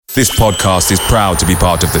This podcast is proud to be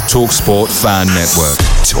part of the TalkSport Fan Network.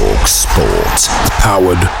 TalkSport.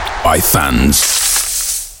 Powered by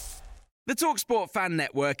fans. The TalkSport Fan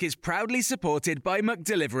Network is proudly supported by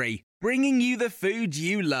McDelivery, bringing you the food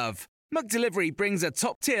you love. McDelivery brings a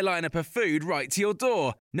top-tier lineup of food right to your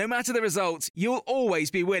door. No matter the result, you'll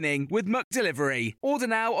always be winning with McDelivery. Order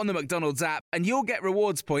now on the McDonald's app and you'll get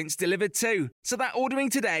rewards points delivered too. So that ordering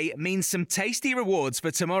today means some tasty rewards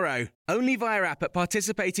for tomorrow. Only via app at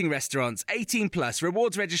participating restaurants. 18 plus.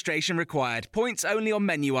 Rewards registration required. Points only on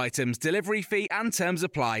menu items. Delivery fee and terms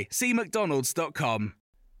apply. See mcdonalds.com.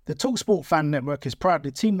 The TalkSport Fan Network is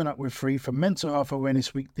proudly teaming up with Thur for Mental Health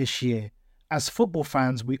Awareness Week this year. As football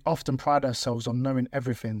fans, we often pride ourselves on knowing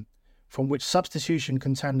everything, from which substitution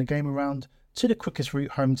can turn the game around to the quickest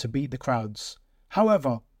route home to beat the crowds.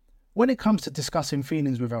 However, when it comes to discussing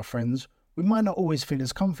feelings with our friends, we might not always feel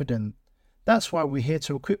as confident. That's why we're here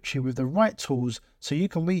to equip you with the right tools so you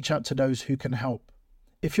can reach out to those who can help.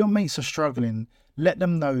 If your mates are struggling, let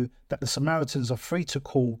them know that the Samaritans are free to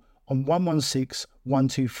call on 116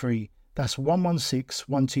 123. That's 116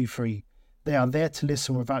 123. They are there to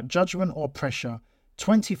listen without judgment or pressure,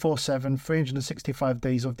 24/7, 365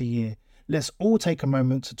 days of the year. Let's all take a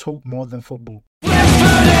moment to talk more than football.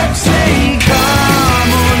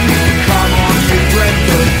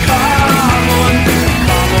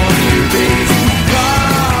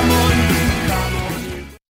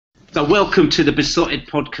 So welcome to the Besotted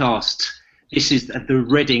podcast. This is the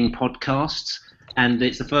Reading podcast. And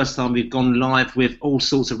it's the first time we've gone live with all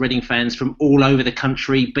sorts of Reading fans from all over the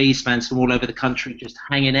country, Bees fans from all over the country, just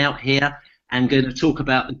hanging out here and going to talk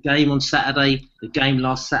about the game on Saturday, the game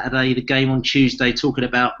last Saturday, the game on Tuesday, talking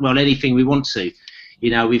about, well, anything we want to.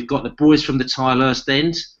 You know, we've got the boys from the Tylehurst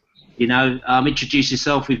end. You know, introduce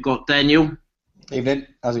yourself. We've got Daniel. Evening.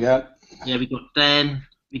 How's it going? Yeah, we've got Dan.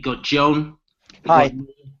 We've got John. Hi.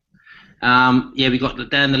 We've got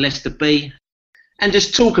Dan, the Leicester B. And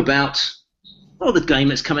just talk about... well, the game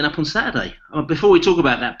that's coming up on Saturday. Before we talk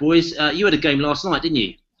about that, boys, you had a game last night, didn't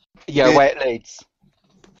you? Yeah, away at Leeds.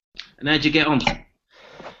 And how'd you get on?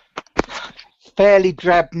 Fairly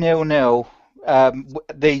drab 0-0.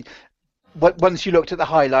 Once you looked at the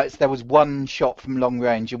highlights, there was one shot from long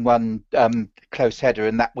range and one close header,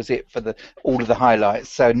 and that was it for all of the highlights.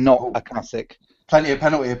 So not a classic. Plenty of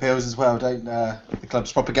penalty appeals as well, don't the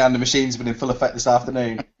club's propaganda machine's been in full effect this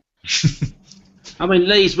afternoon. I mean,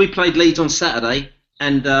 Leeds. We played Leeds on Saturday,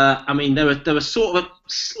 and they were sort of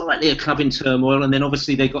slightly a club in turmoil, and then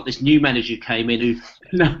obviously they got this new manager who came in who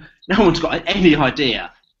no one's got any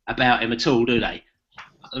idea about him at all, do they?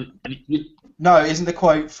 No, isn't the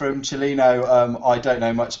quote from Cellino? I don't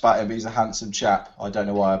know much about him, but he's a handsome chap. I don't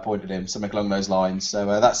know why I appointed him. Something along those lines. So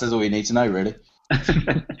that says all you need to know, really.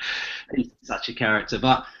 He's such a character,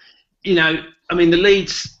 but you know, I mean, the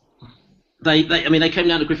Leeds. They came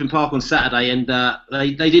down to Griffin Park on Saturday and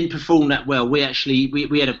they didn't perform that well. We had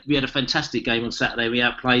a fantastic game on Saturday. We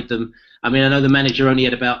outplayed them. I mean, I know the manager only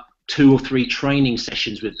had about 2 or 3 training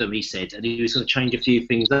sessions with them, he said, and he was going to change a few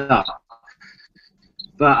things up.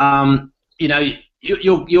 But you know,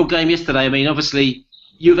 your game yesterday. I mean, obviously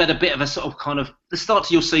you've had a bit of a sort of kind of the start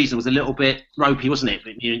to your season was a little bit ropey, wasn't it?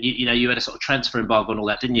 You know, you had a sort of transfer embargo and all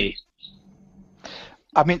that, didn't you?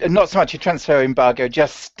 I mean, not so much a transfer embargo,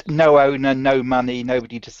 just no owner, no money,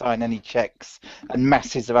 nobody to sign any checks, and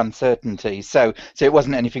masses of uncertainty. So it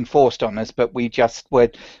wasn't anything forced on us, but we just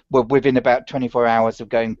were within about 24 hours of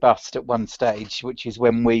going bust at one stage, which is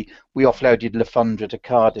when we offloaded Lafondra to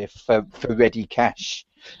Cardiff for ready cash.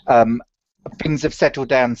 Things have settled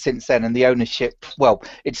down since then, and the ownership, well,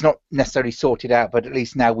 it's not necessarily sorted out, but at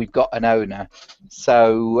least now we've got an owner.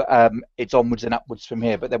 So it's onwards and upwards from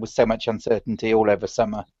here, but there was so much uncertainty all over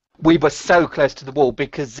summer. We were so close to the wall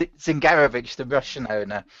because Zingarevic, the Russian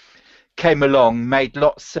owner, came along, made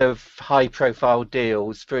lots of high-profile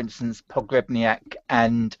deals, for instance, Pogrebniak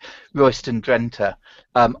and Royston Drenthe,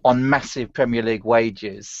 on massive Premier League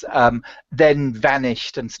wages, then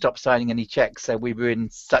vanished and stopped signing any checks, so we were in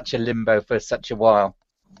such a limbo for such a while.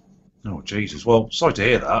 Oh, Jesus. Well, sorry to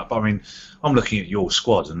hear that, but I mean, I'm looking at your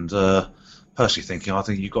squad and personally thinking I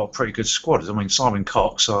think you've got a pretty good squad. I mean, Simon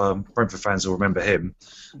Cox, Brentford fans will remember him.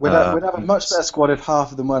 We'd have a much better squad if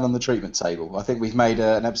half of them weren't on the treatment table. I think we've made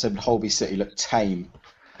an episode of Holby City look tame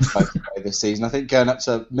this season. I think going up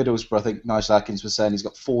to Middlesbrough, I think Nigel Atkins was saying he's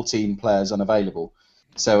got 14 players unavailable.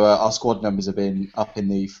 So our squad numbers have been up in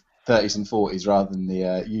the 30s and 40s rather than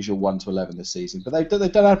the usual 1 to 11 this season. But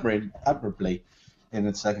they've done admirably in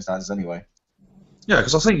the circumstances anyway. Yeah,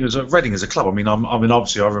 because I think it was Reading as a club. I mean,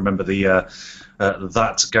 obviously I remember the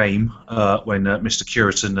that game when Mr.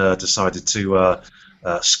 Curitan decided to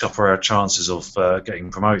scupper our chances of getting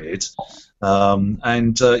promoted.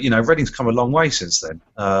 Reading's come a long way since then.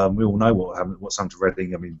 We all know what's happened to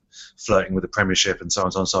Reading. I mean, flirting with the Premiership and so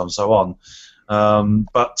on, and so on.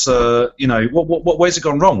 Where's it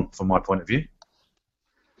gone wrong from my point of view?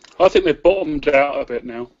 I think they've bottomed out a bit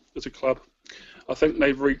now as a club. I think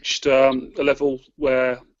they've reached a level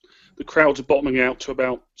where the crowds are bottoming out to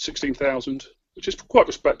about 16,000, which is quite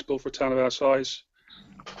respectable for a town of our size.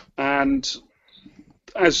 And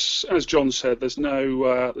as John said, there's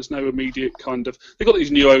no immediate kind of. They've got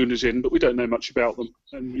these new owners in, but we don't know much about them,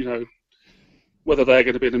 and whether they're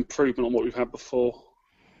going to be an improvement on what we've had before.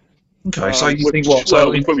 Okay, so you think what?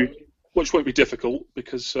 So which won't be difficult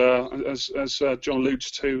because, as John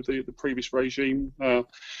alludes to, the previous regime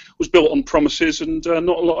was built on promises and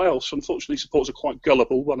not a lot else. Unfortunately, supporters are quite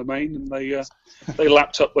gullible by the main, and they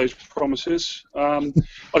lapped up those promises. I don't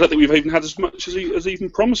think we've even had as much as even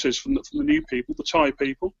promises from the new people, the Thai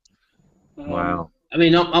people. Wow. I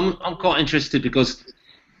mean, I'm quite interested because,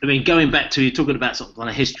 I mean, going back to, you're talking about sort of kind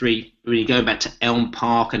of history, really going back to Elm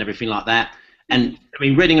Park and everything like that. And, I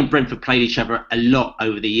mean, Reading and Brentford played each other a lot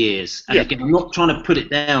over the years. And again, I'm not trying to put it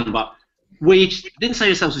down, but we didn't see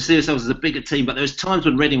ourselves as a bigger team, but there was times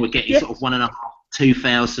when Reading were getting sort of 1,500,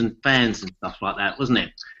 2,000 fans and stuff like that, wasn't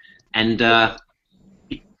it? And,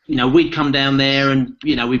 we'd come down there and,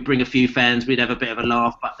 we'd bring a few fans, we'd have a bit of a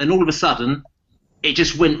laugh, but then all of a sudden, it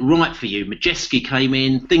just went right for you. Majeski came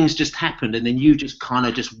in, things just happened, and then you just kind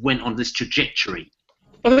of just went on this trajectory.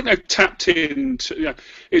 I think they've tapped into,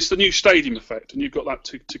 it's the new stadium effect, and you've got that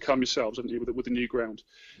to come yourselves, haven't you, with the new ground.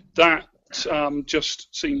 That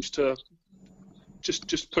just seems to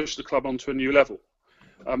just push the club onto a new level.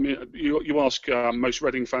 I mean, you ask most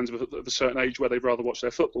Reading fans of a certain age where they'd rather watch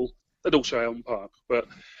their football, they'd all say Elm Park, but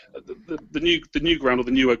the new ground or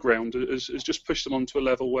the newer ground has just pushed them onto a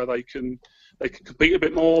level where they can compete a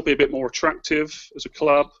bit more, be a bit more attractive as a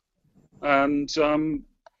club, and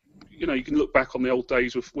you can look back on the old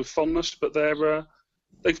days with fondness, but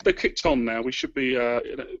they've kicked on now. We should be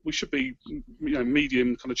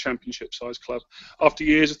medium kind of championship size club after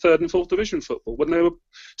years of third and fourth division football when they were,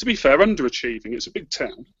 to be fair, underachieving. It's a big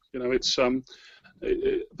town,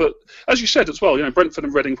 but as you said as well, Brentford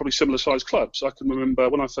and Reading are probably similar sized clubs. I can remember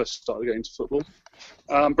when I first started getting into football,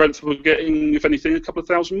 Brentford were getting, if anything, a couple of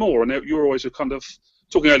thousand more, and you were always a kind of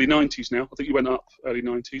talking early 90s now. I think you went up early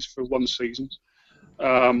 90s for one season.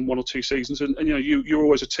 1 or 2 seasons, and you were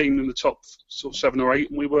always a team in the top sort of 7 or 8,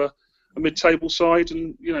 and we were a mid-table side,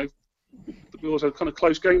 and we always had kind of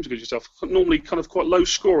close games against yourself. Normally, kind of quite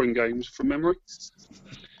low-scoring games from memory.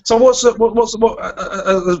 So what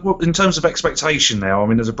in terms of expectation now? I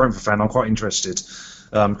mean, as a Brentford fan, I'm quite interested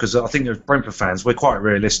because I think as Brentford fans, we're quite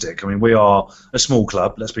realistic. I mean, we are a small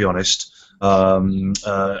club. Let's be honest. Playing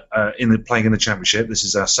in the Championship, this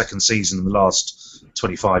is our second season in the last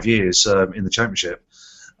 25 years in the Championship.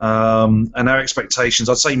 And our expectations,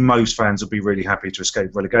 I'd say most fans would be really happy to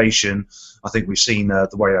escape relegation. I think we've seen the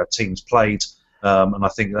way our teams played, and I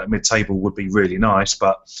think that mid-table would be really nice.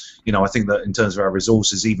 But, I think that in terms of our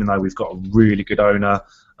resources, even though we've got a really good owner,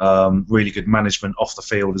 really good management off the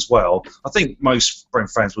field as well, I think most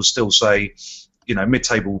Brentford fans will still say,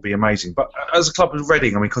 mid-table will be amazing. But as a club of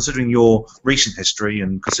Reading, I mean, considering your recent history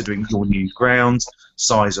and considering your new ground,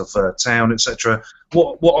 size of town, etc.,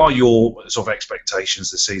 what are your sort of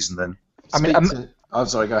expectations this season then? I'm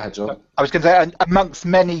sorry, go ahead, John. I was going to say, amongst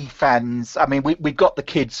many fans, I mean, we've got the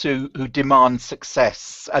kids who demand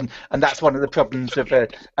success, and that's one of the problems of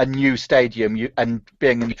a new stadium. And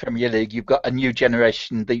being in the Premier League, you've got a new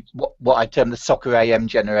generation, what I term the soccer AM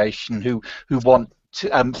generation, who want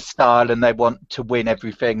style and they want to win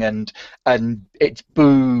everything, and it's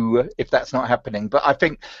boo if that's not happening. But I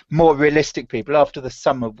think more realistic people, after the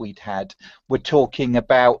summer we'd had, were talking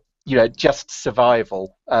about just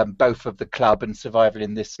survival, both of the club and survival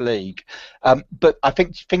in this league. But I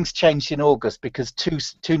think things changed in August because two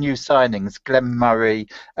new signings, Glenn Murray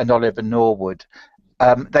and Oliver Norwood.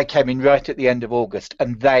 They came in right at the end of August,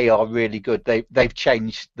 and they are really good. They've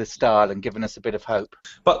changed the style and given us a bit of hope.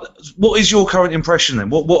 But what is your current impression then?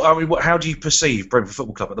 How do you perceive Brentford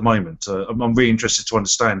Football Club at the moment? I'm really interested to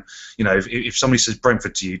understand. If somebody says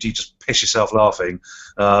Brentford to you, do you just piss yourself laughing,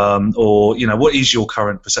 or what is your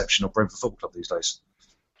current perception of Brentford Football Club these days?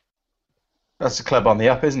 That's a club on the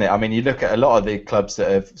up, isn't it? I mean, you look at a lot of the clubs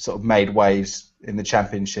that have sort of made waves in the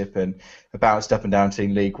Championship and bounced up and down to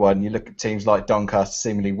League One. You look at teams like Doncaster,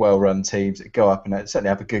 seemingly well-run teams that go up and certainly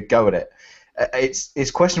have a good go at it.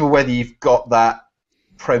 It's questionable whether you've got that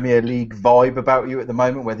Premier League vibe about you at the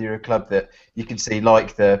moment, whether you're a club that you can see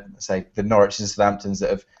like the Norwiches and Southamptons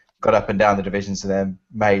that have got up and down the divisions and then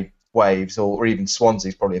made Waves or even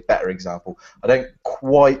Swansea's probably a better example. I don't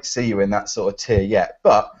quite see you in that sort of tier yet,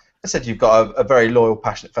 but I said you've got a very loyal,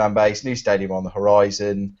 passionate fan base, new stadium on the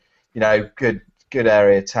horizon, good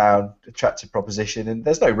area of town, attractive proposition, and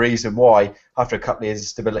there's no reason why after a couple of years of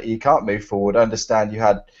stability you can't move forward. I understand you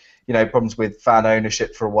had problems with fan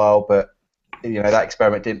ownership for a while, but that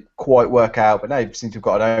experiment didn't quite work out. But now you seem to have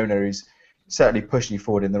got an owner who's certainly pushing you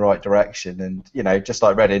forward in the right direction. And just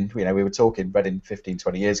like Reading, we were talking Reading 15,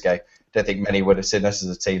 20 years ago. Don't think many would have seen us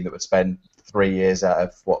as a team that would spend 3 years out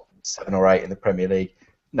of 7 or 8 in the Premier League.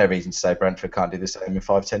 No reason to say Brentford can't do the same in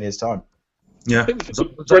 5, 10 years time. Yeah,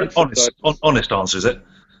 honest answer, is it?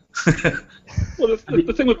 Well,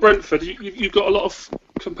 the thing with Brentford, you've got a lot of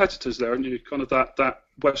competitors there, and you kind of that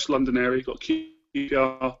West London area. You've got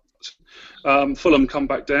QPR, Fulham come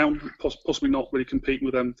back down, possibly not really competing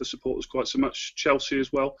with them, the supporters quite so much. Chelsea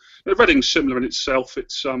as well. Reading's similar in itself.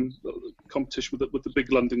 It's competition with the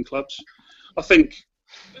big London clubs. I think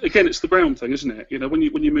again it's the ground thing, isn't it? When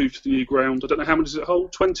you move to the new ground, I don't know how many does it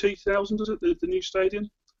hold. 20,000 does it? The new stadium?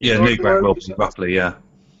 Yeah, new ground roughly. Yeah.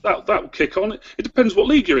 That will kick on. It depends what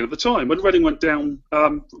league you're in at the time. When Reading went down,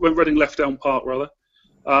 when Reading left Elm Park,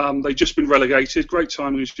 they'd just been relegated. Great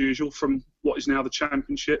timing as usual from what is now the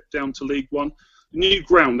Championship down to League One. The new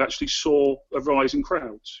ground actually saw a rise in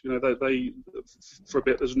crowds. They for a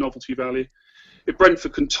bit there's a novelty value. If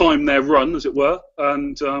Brentford can time their run, as it were,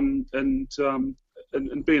 and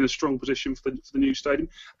be in a strong position for the new stadium,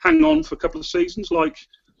 hang on for a couple of seasons like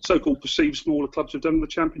so-called perceived smaller clubs have done in the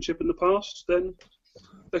Championship in the past, then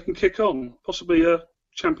they can kick on. Possibly a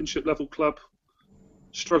Championship level club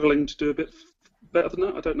struggling to do a bit better than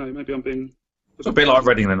that. I don't know. Maybe I'm being a bit like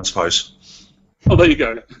Reading then, I suppose. Oh, there you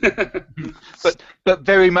go. but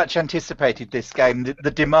very much anticipated this game. The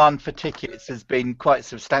demand for tickets has been quite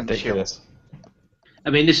substantial. Ridiculous. I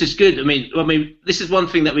mean, this is good. I mean, this is one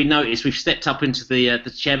thing that we noticed. We've stepped up into the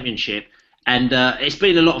Championship, and it's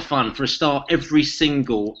been a lot of fun. For a start, every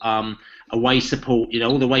single away support,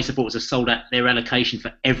 all the away supporters have sold out their allocation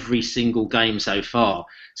for every single game so far.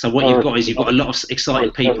 So what you've got is a lot of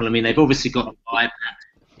excited people. I mean, they've obviously got a vibe.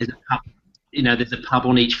 There's a pub, there's a pub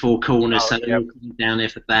on each four corners, so they're all coming down there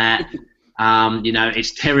for that.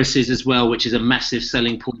 It's terraces as well, which is a massive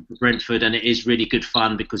selling point for Brentford, and it is really good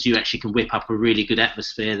fun because you actually can whip up a really good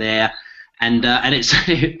atmosphere there. And it's,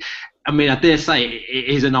 I mean, I dare say it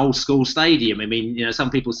is an old school stadium. I mean, some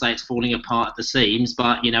people say it's falling apart at the seams,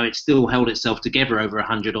 but it's still held itself together over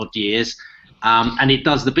 100 odd years, and it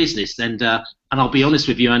does the business. And I'll be honest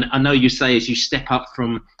with you, and I know you say as you step up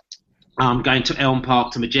from going to Elm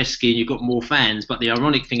Park to Majeski and you've got more fans, but the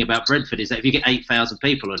ironic thing about Brentford is that if you get 8,000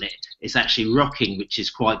 people on it, it's actually rocking, which is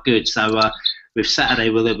quite good. So with Saturday,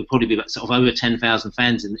 there will probably be sort of over 10,000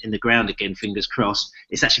 fans in the ground again, fingers crossed.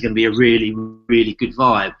 It's actually going to be a really, really good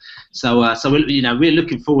vibe. So we're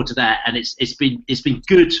looking forward to that, and it's been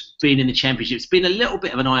good being in the Championship. It's been a little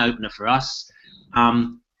bit of an eye-opener for us.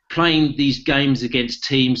 Playing these games against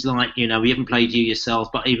teams like, we haven't played you yourselves,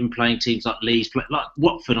 but even playing teams like Leeds, like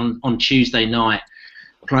Watford on Tuesday night,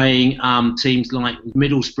 playing teams like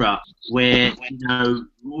Middlesbrough, where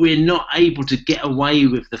we're not able to get away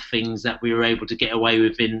with the things that we were able to get away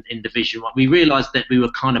with in Division 1. We realised that we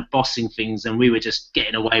were kind of bossing things and we were just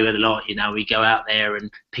getting away with a lot. We go out there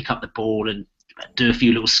and pick up the ball and do a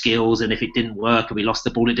few little skills, and if it didn't work and we lost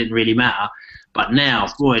the ball, it didn't really matter. But now,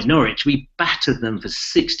 boy, at Norwich, we battered them for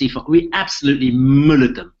 65. We absolutely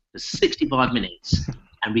mullered them for 65 minutes.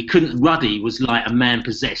 And we couldn't. Ruddy was like a man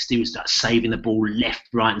possessed. He was saving the ball left,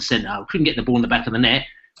 right, and centre. We couldn't get the ball in the back of the net.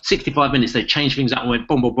 65 minutes, they changed things up and went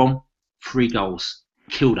boom, boom, boom. 3 goals.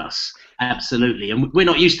 Killed us. Absolutely. And we're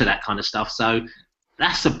not used to that kind of stuff. So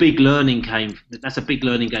that's a big learning game. That's a big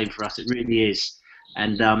learning game for us. It really is.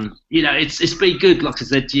 And, it's been good. Like I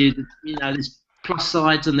said, there's plus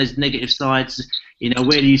sides and there's negative sides.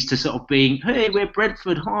 We're used to sort of being, hey, we're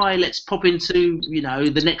Brentford, hi, let's pop into,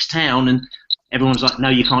 the next town, and everyone's like, no,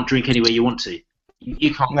 you can't drink anywhere you want to.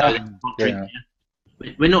 You can't go there, you can't drink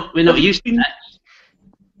there. We're not used to that.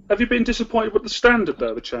 Have you been disappointed with the standard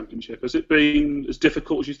though, the Championship? Has it been as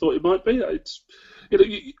difficult as you thought it might be? I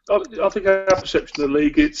think our perception of the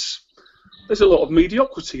league, there's a lot of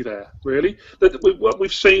mediocrity there, really. What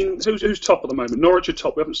we've seen, who's top at the moment? Norwich are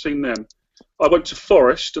top. We haven't seen them. I went to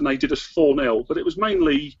Forest and they did us 4-0, but it was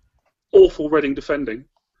mainly awful Reading defending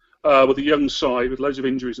with a young side with loads of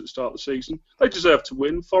injuries at the start of the season. They deserved to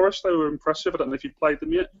win. Forest, they were impressive. I don't know if you've played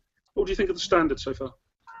them yet. What do you think of the standard so far?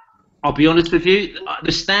 I'll be honest with you,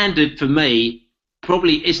 the standard for me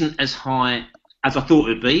probably isn't as high as I thought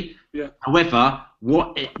it would be. Yeah. However,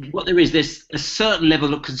 what there is, there's a certain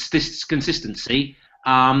level of consistency.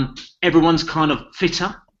 Everyone's kind of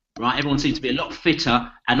fitter. right? Everyone seems to be a lot fitter,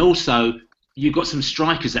 and also you've got some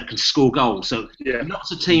strikers that can score goals. So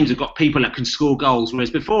lots of teams have got people that can score goals,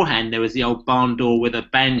 whereas beforehand there was the old barn door with a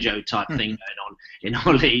banjo type thing going on in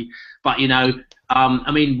our league. But,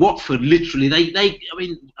 I mean, Watford, literally,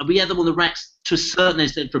 we had them on the racks to a certain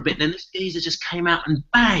extent for a bit. Then this geezer just came out and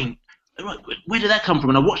bang! Where did that come from?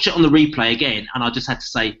 And I watched it on the replay again, and I just had to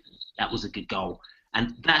say, that was a good goal.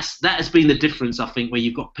 And that has been the difference, I think, where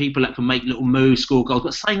you've got people that can make little moves, score goals.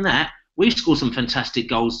 But saying that, we've scored some fantastic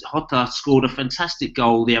goals. Thur scored a fantastic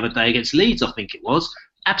goal the other day against Leeds, I think it was.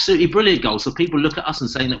 Absolutely brilliant goal. So people look at us and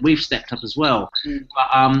saying that we've stepped up as well.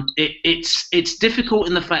 But it's difficult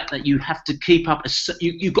in the fact that you have to keep up.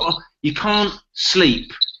 You can't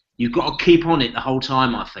sleep. You've got to keep on it the whole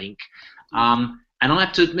time, I think. And I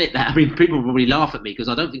have to admit that, I mean, people probably laugh at me because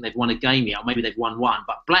I don't think they've won a game yet, or maybe they've won one.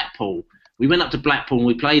 But Blackpool, we went up to Blackpool and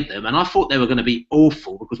we played them, and I thought they were going to be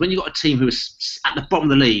awful because when you've got a team who is at the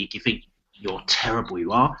bottom of the league, you think, you're terrible,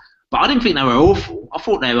 you are. But I didn't think they were awful. I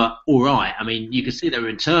thought they were all right. I mean, you could see they were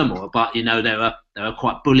in turmoil, but, they were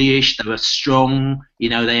quite bullyish, they were strong, they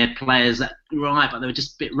had players that were right, but they were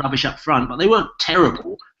just a bit rubbish up front. But they weren't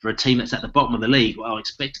terrible for a team that's at the bottom of the league, what I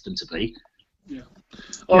expected them to be. Yeah.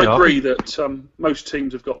 I agree that most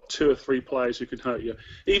teams have got 2 or 3 players who can hurt you.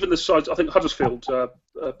 Even the sides, I think Huddersfield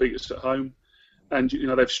beat us at home, and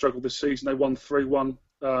they've struggled this season. They won 3-1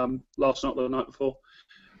 last night or the night before.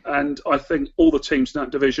 And I think all the teams in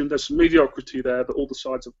that division, there's some mediocrity there, but all the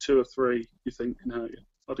sides of 2 or 3 you think can hurt you.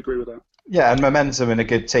 I'd agree with that. Yeah, and momentum in a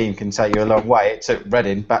good team can take you a long way. It took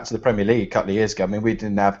Reading back to the Premier League a couple of years ago. I mean, we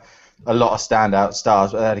didn't have a lot of standout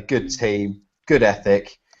stars, but they had a good team, good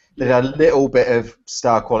ethic. They had a little bit of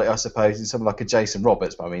star quality, I suppose, in someone like a Jason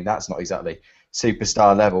Roberts, but I mean, that's not exactly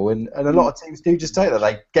superstar level. And a lot of teams do just take that.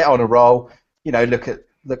 They get on a roll. Look at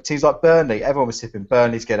teams like Burnley. Everyone was tipping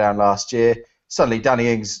Burnley to go down last year. Suddenly, Danny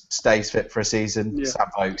Ings stays fit for a season. Yeah. Sam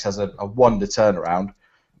Vokes has a wonder turnaround.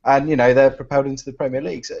 And, they're propelled into the Premier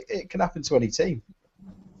League. So it can happen to any team.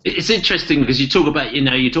 It's interesting because you talk about,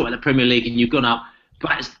 you talk about the Premier League and you've gone up.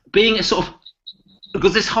 But being a sort of...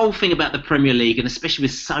 Because this whole thing about the Premier League, and especially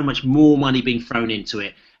with so much more money being thrown into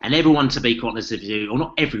it, and everyone, to be quite honest with you, or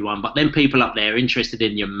not everyone, but then people up there interested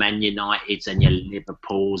in your Man Uniteds and your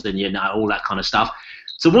Liverpools and, all that kind of stuff.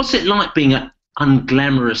 So what's it like being an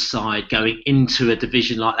unglamorous side going into a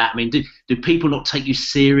division like that? I mean, do people not take you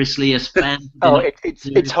seriously as fans?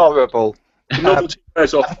 It's horrible. The novelty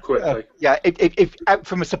wears off quickly. If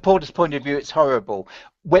from a supporter's point of view, it's horrible.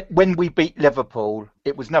 When we beat Liverpool,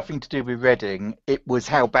 it was nothing to do with Reading. It was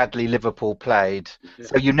how badly Liverpool played. Yeah.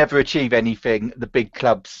 So you never achieve anything. The big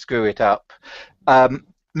clubs screw it up.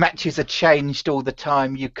 Matches are changed all the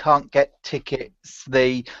time. You can't get tickets.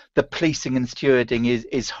 The policing and stewarding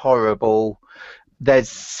is horrible. There's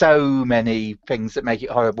so many things that make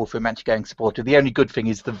it horrible for a match-going supporter. The only good thing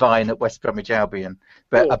is the Vine at West Bromwich Albion.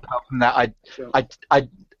 But apart from that, I'd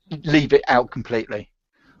leave it out completely.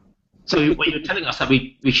 So what you're telling us that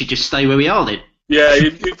we should just stay where we are then? Yeah,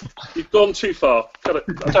 you've gone too far. Well,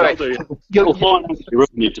 financially ruin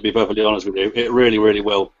you, to be perfectly honest with you. It really, really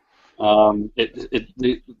will.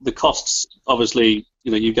 The costs, obviously,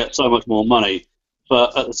 you get so much more money,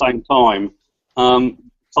 but at the same time,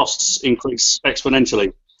 costs increase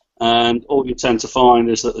exponentially, and all you tend to find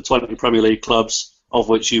is that the 20 Premier League clubs, of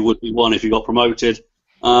which you would be one if you got promoted,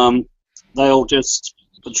 they'll just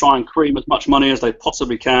try and cream as much money as they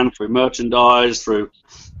possibly can through merchandise, through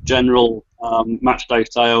general match day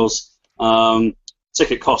sales.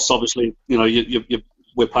 Ticket costs, obviously,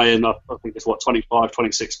 we're paying, I think it's 25,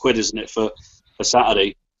 26 quid, isn't it, for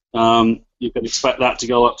Saturday? You can expect that to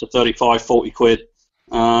go up to 35, 40 quid.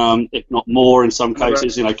 If not more in some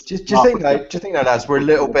cases, Do you think though, lads, we're a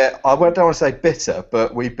little bit, I don't want to say bitter,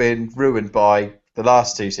 but we've been ruined by the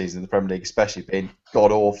last 2 seasons of the Premier League, especially being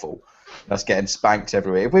god awful. Us getting spanked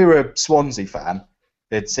everywhere. If we were a Swansea fan,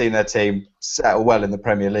 they'd seen their team settle well in the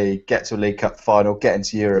Premier League, get to a League Cup final, get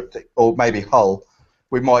into Europe, or maybe Hull,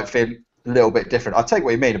 we might feel a little bit different. I take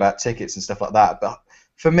what you mean about tickets and stuff like that, but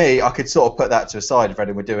for me, I could sort of put that to a side if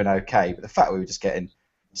Reading were doing okay, but the fact we were just getting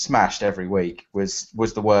smashed every week was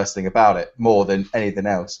the worst thing about it, more than anything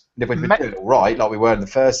else. And if we'd been doing all right, like we were in the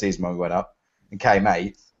first season when we went up and came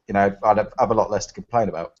 8th, I'd have a lot less to complain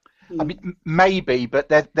about. I mean, maybe, but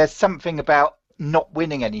there's something about not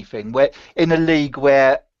winning anything. Where in a league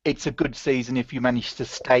where it's a good season if you manage to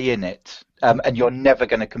stay in it, and you're never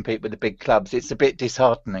going to compete with the big clubs, it's a bit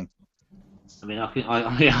disheartening. I mean,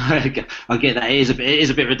 I get that. It is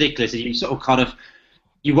a bit ridiculous. You sort of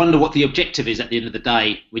you wonder what the objective is at the end of the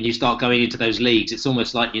day when you start going into those leagues. It's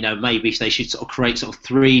almost like, maybe they should sort of create sort of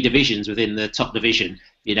 3 divisions within the top division.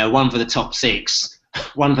 One for the top 6,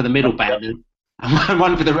 one for the middle battlers, and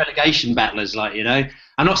one for the relegation battlers. I'm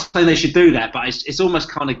not saying they should do that, but it's almost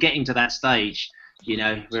kind of getting to that stage,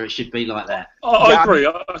 where it should be like that. I agree.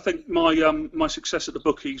 I think my success at the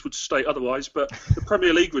bookies would state otherwise, but the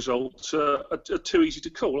Premier League results are too easy to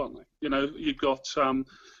call, aren't they? You've got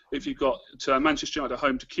if you've got Manchester United at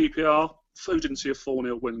home to QPR, who didn't see a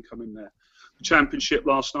 4-0 win come in there? The Championship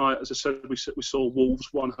last night, as I said, we saw Wolves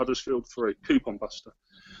 1, Huddersfield 3, coupon buster.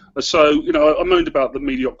 So I moaned about the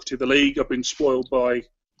mediocrity of the league. I've been spoiled by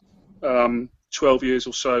 12 years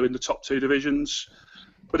or so in the top 2 divisions.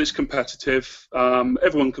 But it's competitive.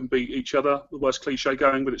 Everyone can beat each other. The worst cliche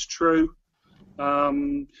going, but it's true.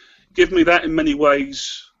 Give me that in many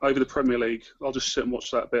ways over the Premier League. I'll just sit and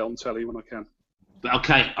watch that bit on telly when I can.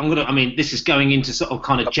 Okay, this is going into sort of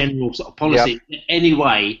kind of general sort of policy. Yep. Any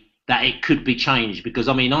way that it could be changed, because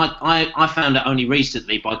I found it only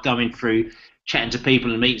recently by going through chatting to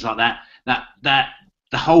people and meetings like that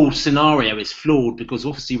the whole scenario is flawed, because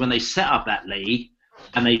obviously when they set up that league,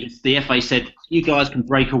 and the FA said, you guys can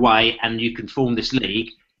break away and you can form this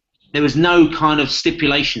league, there was no kind of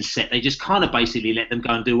stipulation set. They just kind of basically let them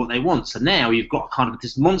go and do what they want. So now you've got kind of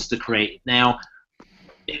this monster created. Now,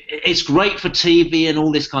 it's great for TV and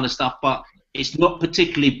all this kind of stuff, but it's not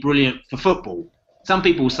particularly brilliant for football. Some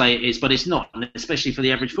people say it is, but it's not, and especially for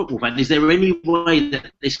the average football fan. Is there any way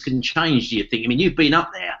that this can change, do you think? I mean, you've been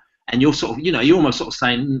up there, and you're sort of, you're almost sort of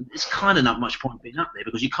saying it's kind of not much point being up there,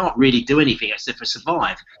 because you can't really do anything except for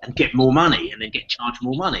survive and get more money and then get charged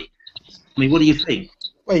more money. I mean, what do you think?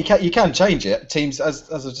 Well, you can change it. Teams, as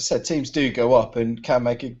I just said, teams do go up and can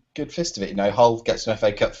make a good fist of it. Hull gets an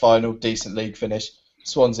FA Cup final, decent league finish.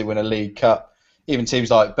 Swansea win a League Cup. Even teams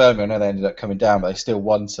like Birmingham, I know they ended up coming down, but they still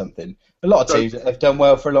won something. A lot of teams have done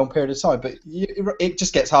well for a long period of time, but it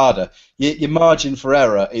just gets harder. Your margin for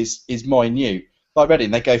error is minute. Like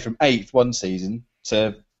Reading, they go from 8th one season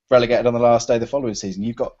to relegated on the last day of the following season.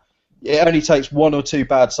 It only takes 1 or 2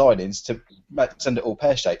 bad signings to send it all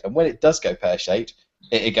pear-shaped, and when it does go pear-shaped,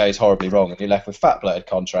 it goes horribly wrong, and you're left with fat-bloated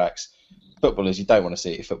contracts. Footballers, you don't want to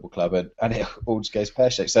see at your football club, and it all just goes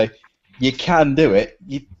pear-shaped. So you can do it.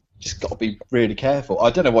 You just got to be really careful. I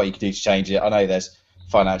don't know what you can do to change it. I know there's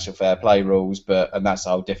financial fair play rules, and that's a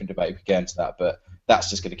whole different debate. We can get into that, but that's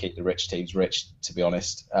just going to keep the rich teams rich, to be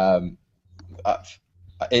honest.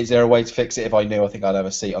 Is there a way to fix it? If I knew, I think I'd have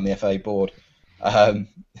a seat on the FA board.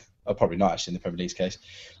 I'll probably not, actually, in the Premier League's case.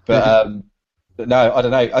 But no, I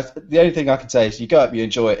don't know. The only thing I can say is you go up, you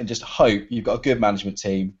enjoy it, and just hope you've got a good management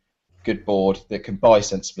team, good board that can buy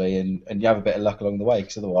sensibly, and you have a bit of luck along the way,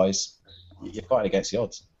 because otherwise you're fighting against the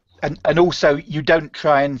odds. And also, you don't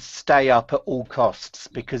try and stay up at all costs,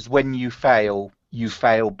 because when you fail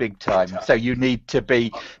big time. So you need to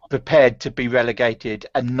be prepared to be relegated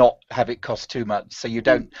and not have it cost too much. So you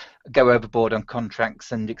don't go overboard on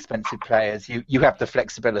contracts and expensive players. You have the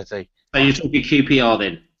flexibility. So you're talking QPR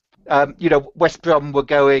then? West Brom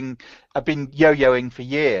have been yo-yoing for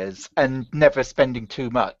years and never spending too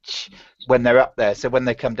much when they're up there. So when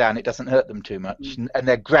they come down, it doesn't hurt them too much. And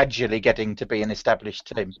they're gradually getting to be an established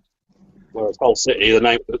team. Whereas Hull City,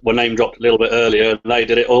 were name dropped a little bit earlier, and they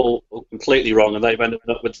did it all completely wrong, and they've ended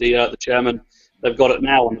up with the chairman. They've got it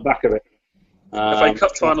now on the back of it. FA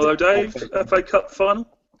Cup final, though, Dave. FA Cup final,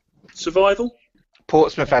 survival.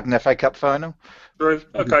 Portsmouth had an FA Cup final. True.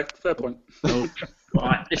 Okay, fair point.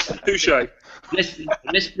 Right. Touche.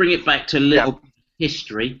 Let's bring it back to a little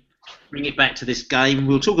history. Bring it back to this game.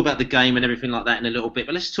 We'll talk about the game and everything like that in a little bit,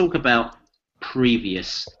 but let's talk about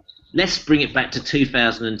previous. Let's bring it back to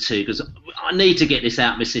 2002, because I need to get this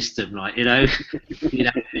out of my system, right?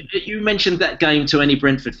 You mentioned that game to any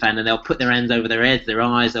Brentford fan, and they'll put their hands over their heads, their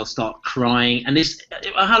eyes, they'll start crying. And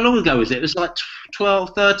how long ago was it? It was like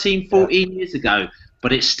 12, 13, 14 years ago,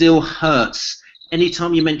 but it still hurts.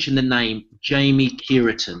 Anytime you mention the name Jamie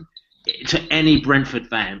Cureton to any Brentford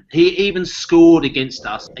fan, he even scored against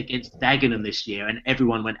us, against Dagenham this year, and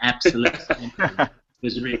everyone went absolutely.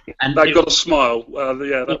 They got a smile.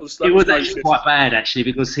 That was actually quite bad, actually,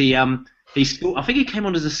 because he scored. I think he came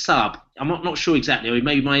on as a sub. I'm not sure exactly, or he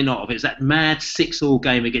may not have. It was that mad 6-6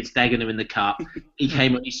 game against Dagenham in the cup. He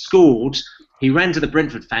came on, he scored. He ran to the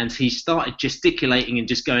Brentford fans. He started gesticulating and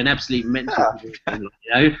just going absolutely mental,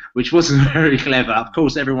 which wasn't very clever. Of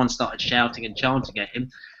course, everyone started shouting and chanting at him.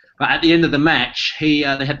 But at the end of the match, they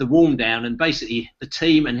had the warm down, and basically the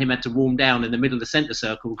team and him had to warm down in the middle of the centre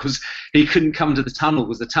circle because he couldn't come to the tunnel,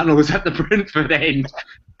 because the tunnel was at the Brentford end.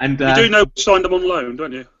 And you do know we signed him on loan,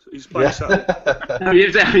 don't you? He's playing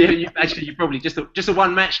Saturday. You probably just a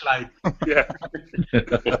one match loan. Yeah.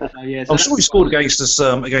 I'm sure he scored against us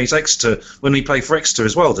against Exeter when he played for Exeter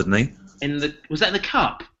as well, didn't he? Was that in the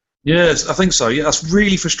cup? Yes, I think so. Yeah, that's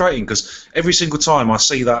really frustrating because every single time I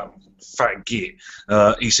see that fat git,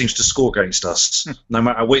 he seems to score against us, no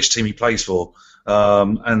matter which team he plays for.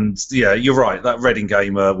 And yeah, you're right. That Reading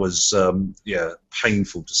game was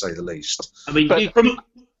painful to say the least. I mean,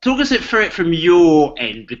 talk us through it from your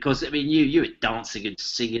end, because I mean, you were dancing and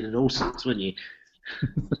singing and all sorts, weren't you?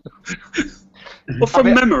 Well,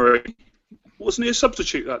 from memory, wasn't he a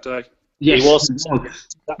substitute that day? Yes, he was.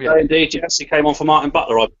 That day indeed, yes. He came on for Martin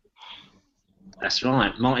Butler. That's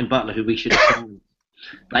right, Martin Butler, who we should have signed.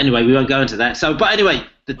 But anyway, we won't go into that. So, but anyway,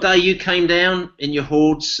 the day you came down in your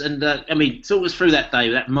hordes, and I mean, talk us through that day,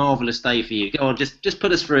 that marvellous day for you. Go on, just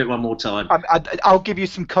put us through it one more time. I'll give you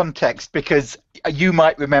some context because you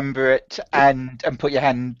might remember it and put your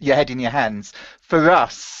head in your hands. For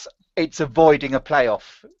us, it's avoiding a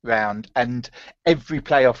playoff round, and every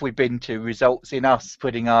playoff we've been to results in us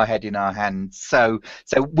putting our head in our hands. So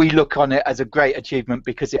we look on it as a great achievement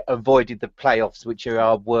because it avoided the playoffs, which are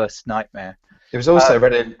our worst nightmare. It was also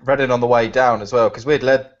Reading on the way down as well, because we'd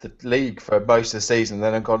led the league for most of the season,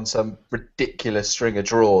 then had gone some ridiculous string of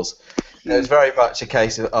draws. It was very much a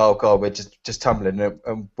case of, oh God, we're just tumbling,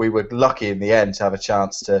 and we were lucky in the end to have a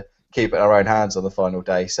chance to keep it in our own hands on the final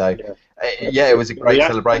day. So it was a great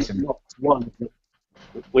celebration.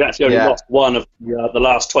 We actually only lost one of the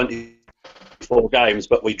last 24 games,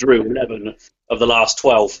 but we drew 11 of the last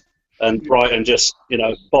 12. And Brighton just,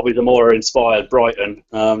 Bobby Zamora inspired Brighton,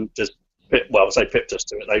 pipped us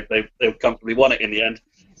to it. They comfortably won it in the end.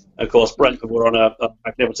 Of course, Brentford were on a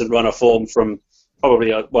magnificent run of form from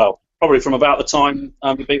probably from about the time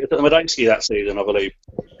we beat the Medeski that season, I believe.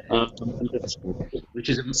 Which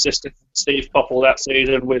is consistent. Steve Popple that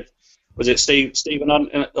season with, was it Stephen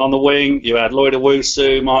Hunt on the wing? You had Lloyd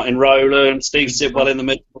Owusu, Martin Rowland, Steve Sidwell in the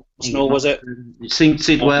middle. Arsenal, was it?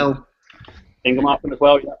 Sidwell. Ingham Martin as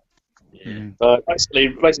well, yeah.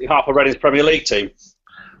 Basically half of Reading's Premier League team.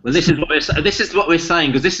 Well, this is what we're saying,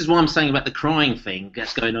 because this is what I'm saying about the crying thing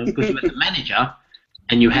that's going on, because you had the manager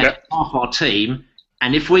and you had half our team,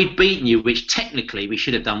 and if we'd beaten you, which technically we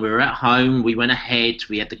should have done, we were at home, we went ahead,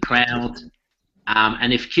 we had the crowd,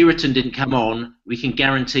 and if Curitan didn't come on, we can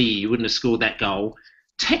guarantee you wouldn't have scored that goal.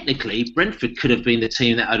 Technically, Brentford could have been the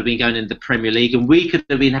team that would have been going into the Premier League, and we could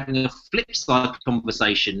have been having a flip side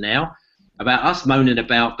conversation now about us moaning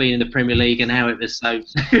about being in the Premier League and how it was so.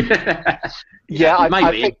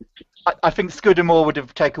 I think Scudamore would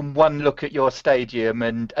have taken one look at your stadium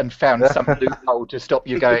and found some loophole to stop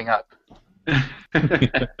you going up.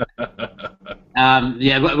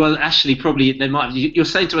 Well, actually, probably they might. You're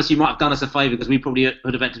saying to us you might have done us a favour, because we probably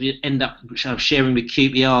would have had to end up sharing with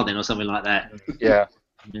QPR then or something like that. Yeah,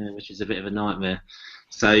 which is a bit of a nightmare.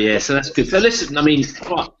 So so that's good. So listen, I mean.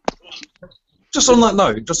 Just on that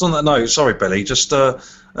note, sorry, Billy. Just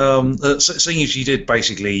seeing as you did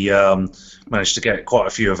basically manage to get quite a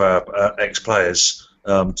few of our ex-players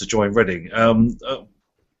to join Reading,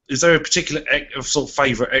 is there a particular sort of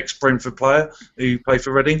favourite ex-Brentford player who played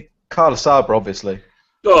for Reading? Carlos Sabre, obviously.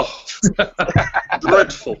 Oh,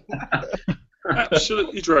 dreadful!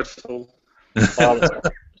 Absolutely dreadful. Is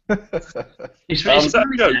that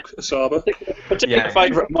a joke, Sabre? Particular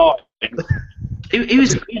favourite of mine. He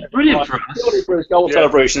was brilliant for us. Purely for his goal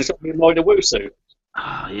celebration, it's got to be Lloyd Owusu.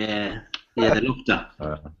 Oh yeah, the lofter.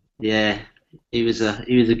 Yeah, he was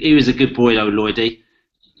a good boy, though, Lloydie.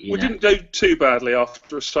 We didn't do too badly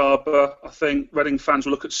after Sabre. I think Reading fans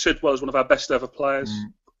will look at Sidwell as one of our best ever players.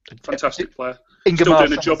 Fantastic player. Still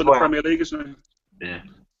doing a job in the Premier League, isn't he? Yeah.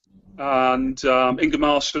 And Inga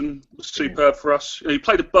Marston was superb for us. He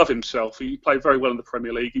played above himself. He played very well in the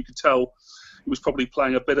Premier League. You could tell he was probably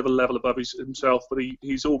playing a bit of a level above himself, but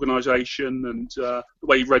his organisation and the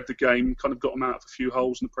way he read the game kind of got him out of a few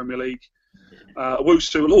holes in the Premier League.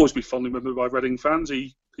 Owusu will always be fondly remembered by Reading fans.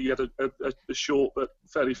 He had a short but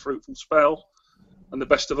fairly fruitful spell, and the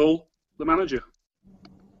best of all, the manager.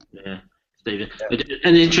 Yeah, Stephen.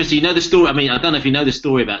 And interesting, the story. I mean, I don't know if you know the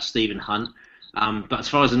story about Stephen Hunt, but as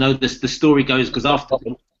far as I know, the story goes, because after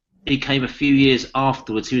he came a few years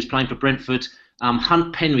afterwards, he was playing for Brentford.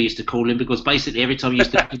 Hunt Penn, we used to call him, because basically every time you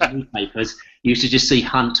used to read the newspapers, you used to just see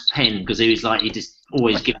Hunt Penn, because he was like, he just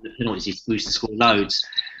always given the penalties. He used to score loads.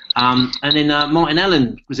 And then Martin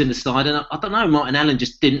Allen was in the side, and I don't know, Martin Allen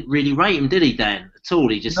just didn't really rate him, did he, Dan? At all.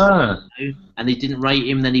 He just, and he didn't rate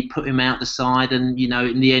him. Then he put him out the side, and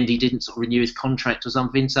in the end, he didn't sort of renew his contract or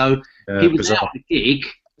something. So he was out of the gig.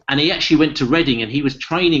 And he actually went to Reading, and he was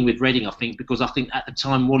training with Reading, I think, because I think at the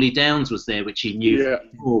time Wally Downs was there, which he knew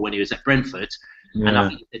before when he was at Brentford. And I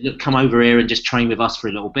think, look, come over here and just train with us for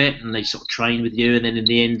a little bit, and they sort of train with you, and then in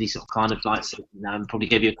the end, he sort of kind of like, probably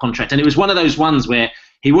gave you a contract. And it was one of those ones where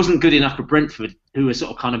he wasn't good enough for Brentford, who were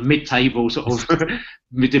sort of kind of mid-table, sort of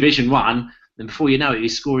Division 1, and before you know it,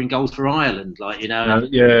 he's scoring goals for Ireland, like, you know.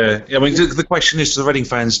 Yeah. I mean, the question is to the Reading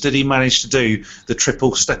fans: did he manage to do the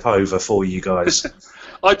triple step over for you guys?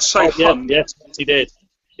 I'd say Hunt. Yes, he did.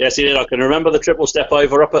 Yes, he did. I can remember the triple step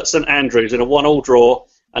over up at St Andrews in a 1-1 draw.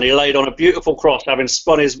 And he laid on a beautiful cross, having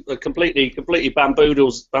spun his completely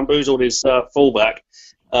bamboozled his fullback.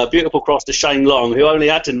 Beautiful cross to Shane Long, who only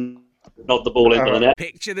had to nod the ball into the net.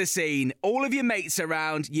 Picture the scene. All of your mates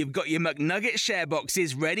around, you've got your McNugget share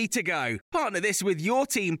boxes ready to go. Partner this with your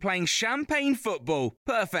team playing champagne football.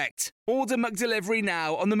 Perfect. Order McDelivery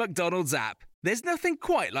now on the McDonald's app. There's nothing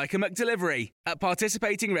quite like a McDelivery. At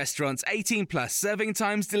participating restaurants, 18 plus, serving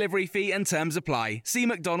times, delivery fee and terms apply. See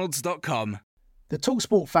mcdonalds.com. The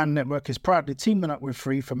TalkSport Fan Network is proudly teaming up with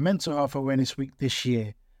Free for Mental Health Awareness Week this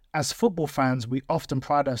year. As football fans, we often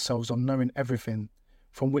pride ourselves on knowing everything,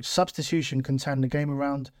 from which substitution can turn the game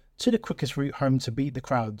around to the quickest route home to beat the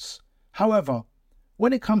crowds. However,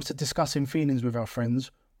 when it comes to discussing feelings with our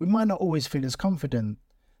friends, we might not always feel as confident.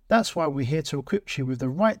 That's why we're here to equip you with the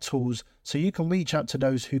right tools so you can reach out to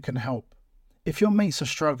those who can help. If your mates are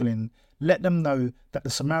struggling, let them know that the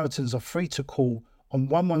Samaritans are free to call on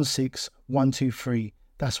 116 123.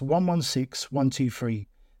 That's 116 123.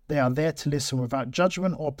 They are there to listen without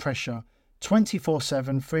judgment or pressure,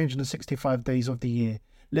 24/7, 365 days of the year.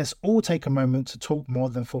 Let's all take a moment to talk more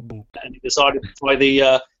than football. And he decided to try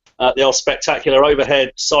the old spectacular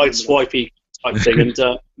overhead side swipey type thing,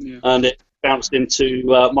 and it bounced into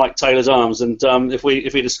Mike Taylor's arms. And if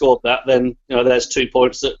he'd have scored that, then there's 2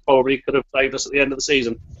 points that probably could have saved us at the end of the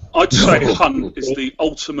season. I'd say Hunt is the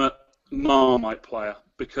ultimate Marmite player,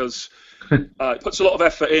 because he puts a lot of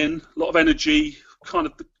effort in, a lot of energy, kind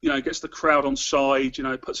of gets the crowd on side,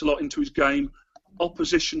 puts a lot into his game.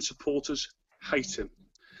 Opposition supporters hate him,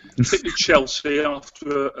 particularly Chelsea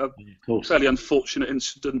after a fairly unfortunate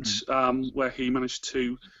incident where he managed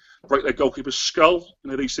to break their goalkeeper's skull.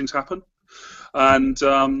 These things happen, and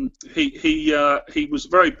he was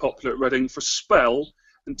very popular at Reading for a spell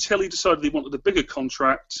until he decided he wanted a bigger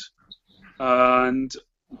contract, and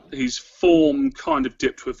his form kind of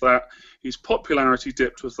dipped with that. His popularity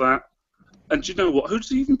dipped with that. And do you know what? Who does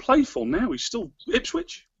he even play for now? He's still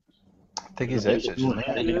Ipswich? I think he's Ipswich, isn't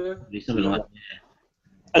he? Yeah. Something like that.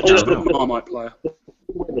 And just a Marmite player.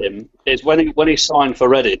 With him is when he signed for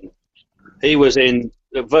Reading, he was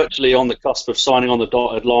virtually on the cusp of signing on the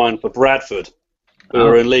dotted line for Bradford, who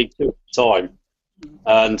were in League 2 at the time.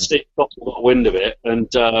 And Steve Coppell got wind of it and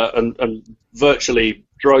virtually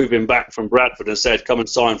drove him back from Bradford and said, "Come and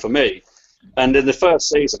sign for me." And in the first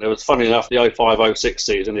season, it was funny enough, the 05-06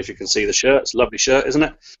 season, if you can see the shirt, it's a lovely shirt, isn't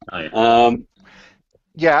it? Oh, yeah.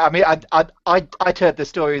 Yeah, I mean, I'd heard the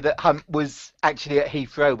story that Hunt was actually at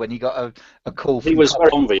Heathrow when he got a call from He was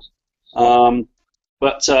very envy,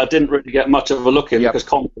 but didn't really get much of a look in because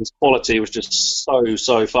Compton's quality was just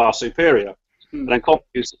so far superior. And then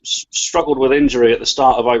Compton struggled with injury at the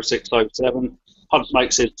start of 06-07. Hunt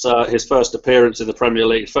makes his first appearance in the Premier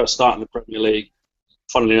League, first start in the Premier League,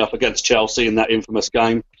 funnily enough against Chelsea in that infamous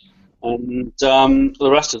game. And the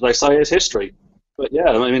rest, as they say, is history. But yeah,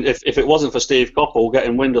 I mean, if it wasn't for Steve Coppell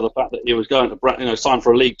getting wind of the fact that he was going to sign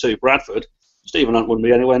for a League 2 Bradford, Stephen Hunt wouldn't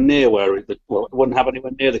be anywhere near wouldn't have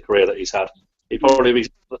anywhere near the career that he's had. He'd probably be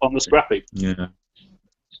on the scrappy. Yeah.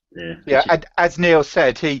 Yeah, and as Neil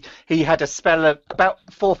said, he had a spell of about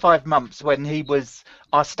 4 or 5 months when he was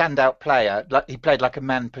our standout player. Like he played like a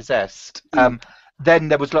man possessed. Then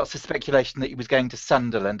there was lots of speculation that he was going to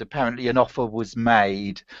Sunderland. Apparently, an offer was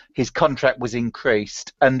made. His contract was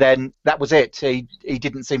increased, and then that was it. He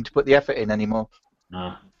didn't seem to put the effort in anymore.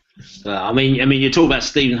 No. I mean, you talk about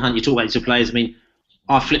Stephen Hunt. You talk about these players. I mean,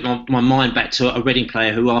 I flipped my mind back to a Reading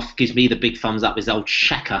player who gives me the big thumbs up. Is old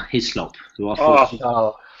Shaka Hislop, who I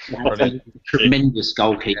thought was a tremendous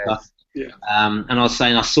goalkeeper. Yeah. And I was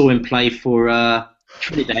saying I saw him play for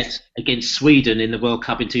Trinidad against Sweden in the World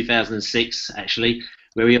Cup in 2006, actually,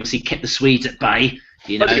 where he obviously kept the Swedes at bay.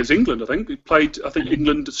 Played against England, I think. He played. I think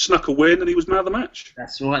England snuck a win, and he was man of the match.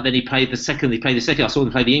 That's right. Then he played the second. I saw him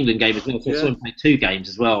play the England game as well. So I saw him play 2 games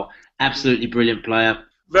as well. Absolutely brilliant player.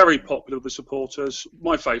 Very popular with the supporters.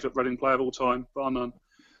 My favourite Reading player of all time, bar none.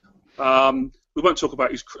 We won't talk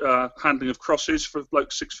about his handling of crosses for a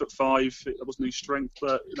bloke 6'5". That wasn't his strength,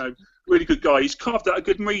 but really good guy. He's carved out a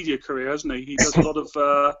good media career, hasn't he? He does a lot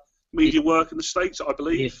of media work in the States, I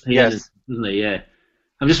believe. Yes, doesn't he? Yeah.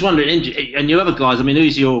 I'm just wondering, and you other guys. I mean,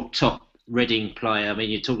 who's your top Reading player? I mean,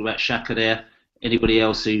 you talked about Shaka there. Anybody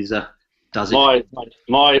else who's does it.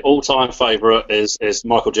 My all-time favourite is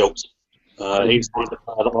Michael Gilks. He's the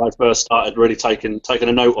player that I first started really taking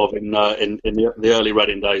a note of in the early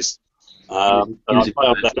Reading days. And I play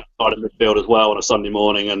on that side of midfield as well on a Sunday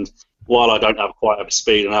morning. And while I don't have quite have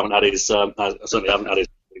speed and haven't had his, I certainly haven't had his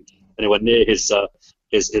anywhere near his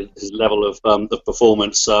level of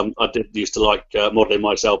performance, I used to like modelling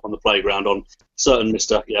myself on the playground on certain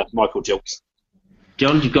Michael Gilks.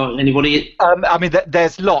 John, you got anybody? I mean,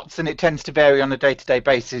 there's lots, and it tends to vary on a day-to-day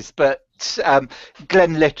basis. But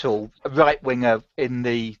Glenn Little, right winger in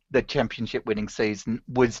the championship winning season,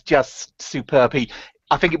 was just superb.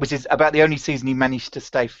 I think it was about the only season he managed to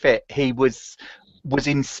stay fit. He was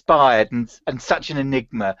inspired and such an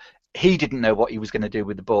enigma. He didn't know what he was going to do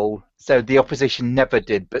with the ball, so the opposition never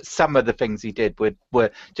did. But some of the things he did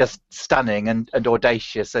were just stunning and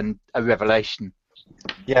audacious and a revelation.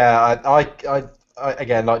 Yeah, I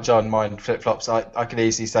again, like John, mine flip-flops. I could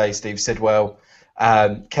easily say Steve Sidwell.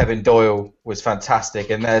 Kevin Doyle was fantastic,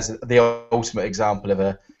 and there's the ultimate example of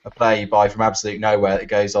a player you buy from absolute nowhere that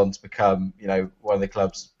goes on to become, one of the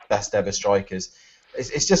club's best ever strikers.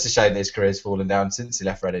 It's just a shame that his career's fallen down since he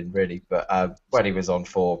left Reading, really. But when he was on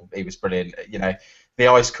form, he was brilliant. The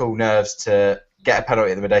ice cool nerves to get a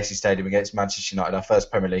penalty at the Medici Stadium against Manchester United, our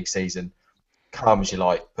first Premier League season, calm as you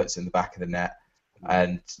like, puts it in the back of the net.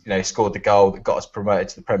 And scored the goal that got us promoted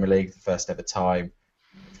to the Premier League the first ever time.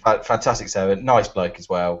 Fantastic servant, nice bloke as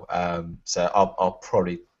well. So I'll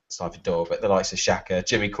probably side for Doyle, but the likes of Shaka,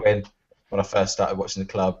 Jimmy Quinn, when I first started watching the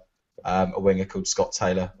club, a winger called Scott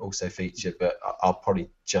Taylor also featured, but I'll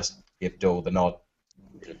probably just give Doyle the nod.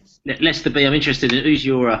 Leicester B, I'm interested in who's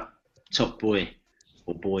your top boy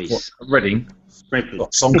or boys? What, Reading? Brentford.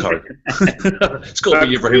 Sonko. It's got to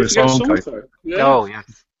be Ibrahim Sonko. Yeah. Oh, yes.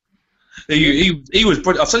 He was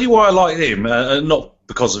brilliant. I'll tell you why I like him, not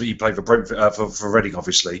because he played for Brentford, for Reading,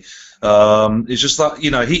 obviously. It's just that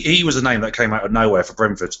he was a name that came out of nowhere for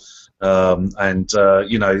Brentford, I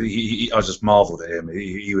just marvelled at him.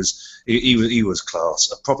 He was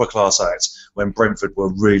class, a proper class act when Brentford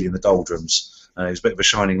were really in the doldrums. He was a bit of a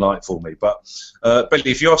shining light for me. But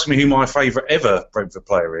Bentley, if you ask me who my favourite ever Brentford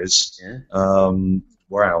player is,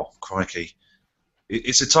 wow, crikey,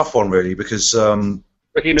 it's a tough one really because.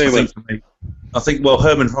 I think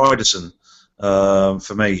Herman Hreiderson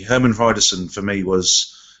for me. Herman Hreiderson for me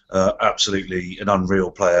was absolutely an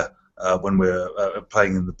unreal player when we were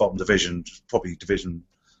playing in the bottom division, probably division.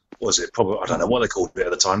 What was it? Probably I don't know what they called it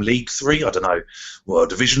at the time. League 3, I don't know. Well,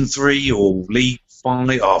 Division 3 or League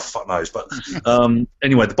 5. Oh, fuck knows. But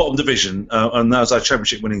anyway, the bottom division, and that was our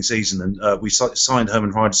championship winning season, and we signed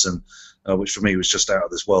Herman Hreiderson. Which for me was just out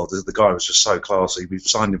of this world. The guy was just so classy. We've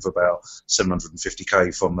signed him for about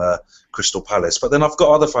 750k from Crystal Palace. But then I've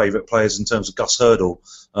got other favourite players in terms of Gus Hurdle.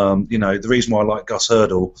 The reason why I like Gus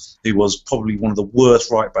Hurdle, he was probably one of the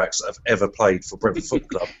worst right backs that have ever played for Brentford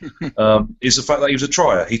Football Club, is the fact that he was a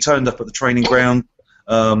trier. He turned up at the training ground.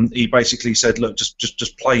 He basically said, "Look,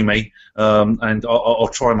 just play me, and I'll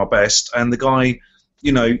try my best." And the guy.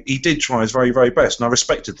 He did try his very, very best, and I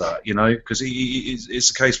respected that, because it's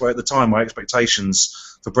a case where at the time my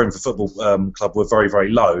expectations for Brentford Football Club were very, very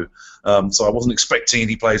low, so I wasn't expecting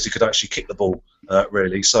any players who could actually kick the ball,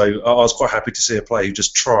 really. So I was quite happy to see a player who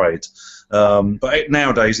just tried. But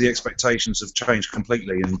nowadays the expectations have changed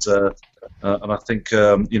completely, and I think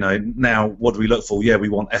now what do we look for? Yeah, we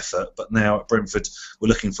want effort, but now at Brentford we're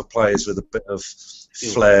looking for players with a bit of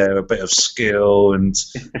flair, a bit of skill, and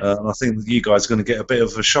I think you guys are going to get a bit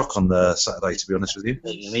of a shock on the Saturday, to be honest with you.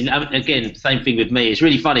 I mean, again, same thing with me. It's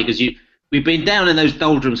really funny because we've been down in those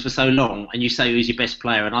doldrums for so long, and you say who's your best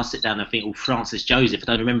player, and I sit down and think, Francis Joseph. I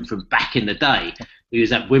don't remember from back in the day. He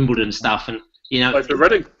was at Wimbledon stuff, and Played for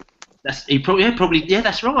Reading.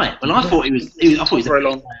 That's right. Well, I thought he was the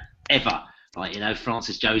best ever,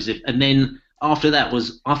 Francis Joseph. And then after that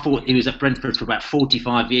I thought he was at Brentford for about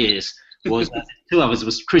 45 years. Two others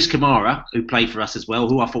was Chris Kamara, who played for us as well,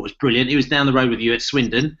 who I thought was brilliant. He was down the road with you at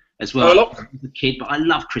Swindon as well. I was a kid, but I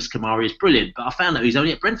love Chris Kamara. He's brilliant. But I found out he was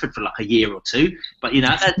only at Brentford for like a year or two. But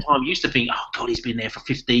at that time, I used to think, oh God, he's been there for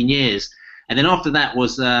 15 years. And then after that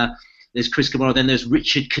was there's Chris Kamara. Then there's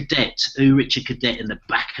Richard Cadet, in the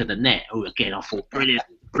back of the net. Oh, again, I thought brilliant.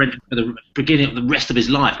 Brentford for the beginning of the rest of his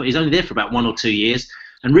life, but he's only there for about 1 or 2 years.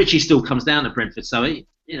 And Richie still comes down to Brentford, so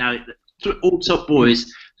all top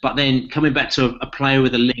boys. But then coming back to a player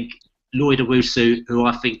with a link, Lloyd Owusu, who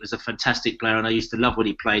I think was a fantastic player, and I used to love when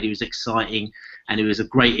he played. He was exciting, and it was a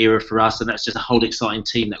great era for us, and that's just a whole exciting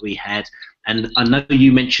team that we had. And I know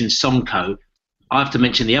you mentioned Sonko. I have to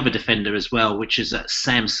mention the other defender as well, which is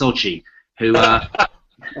Sam Sodji, who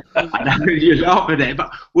I know you're laughing at it,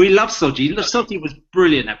 but we love Sodgy. Sodgy was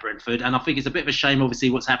brilliant at Brentford, and I think it's a bit of a shame, obviously,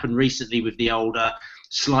 what's happened recently with the older,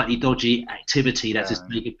 slightly dodgy activity that has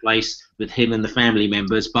taken place with him and the family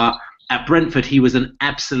members. But at Brentford, he was an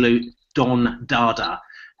absolute Don Dada.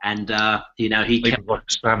 And he kept like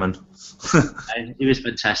spamming. He was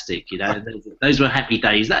fantastic. Those were happy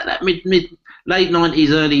days. That mid late 90s,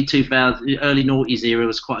 early 2000s, early noughties era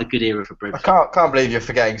was quite a good era for Brentford. I can't believe you're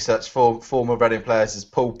forgetting such former Reading players as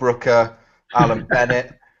Paul Brooker, Alan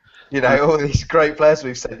Bennett. All these great players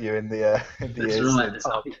we've sent you in the years. Right.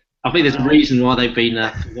 I think there's a reason why they've been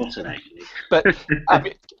forgotten, actually. But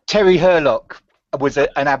Terry Hurlock was an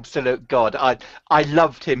absolute god. I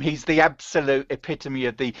loved him. He's the absolute epitome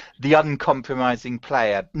of the uncompromising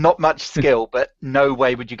player. Not much skill, but no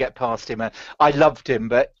way would you get past him. I loved him,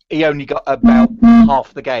 but he only got about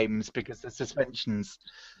half the games because of the suspensions.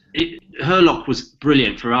 Hurlock was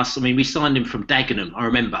brilliant for us. I mean, we signed him from Dagenham, I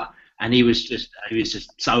remember, and he was just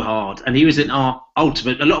so hard. And he was in our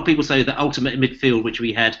ultimate. A lot of people say the ultimate midfield, which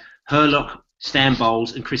we had Hurlock, Stan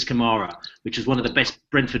Bowles and Chris Kamara, which was one of the best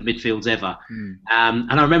Brentford midfields ever.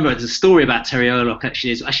 And I remember there's a story about Terry Hurlock,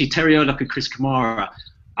 actually. It's actually Terry Hurlock and Chris Kamara.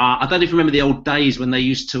 I don't even remember the old days when they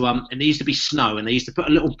used to, and there used to be snow, and they used to put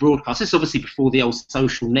a little broadcast. This is obviously before the old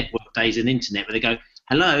social network days and internet, where they go,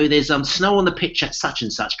 hello, there's snow on the pitch at such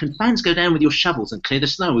and such. Can fans go down with your shovels and clear the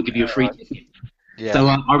snow? We'll give you a free ticket. Yeah. So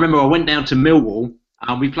I remember I went down to Millwall.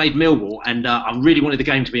 We played Millwall, and I really wanted the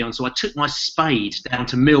game to be on, so I took my spade down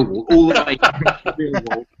to Millwall, all the way down to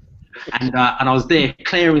Millwall, and I was there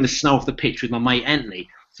clearing the snow off the pitch with my mate Anthony.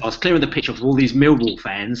 So I was clearing the pitch off all these Millwall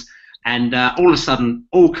fans, and all of a sudden,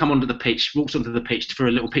 all come onto the pitch, walked onto the pitch for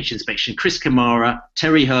a little pitch inspection. Chris Kamara,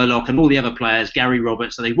 Terry Hurlock, and all the other players, Gary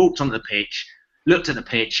Roberts. So they walked onto the pitch, looked at the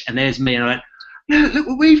pitch, and there's me, and I went, look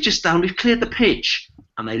what we've just done, we've cleared the pitch.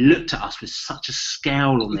 And they looked at us with such a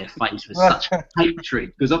scowl on their face, with such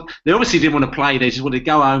hatred, because they obviously didn't want to play. They just wanted to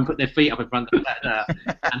go home, put their feet up in front of that.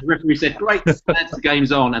 And the referee said, "Great, the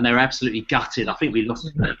game's on," and they were absolutely gutted. I think we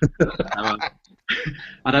lost them.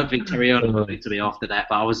 I don't think Terry Hurlock looked to me after that,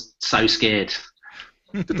 but I was so scared.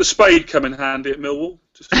 Did the spade come in handy at Millwall?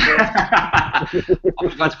 I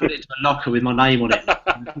was going to put it into a locker with my name on it.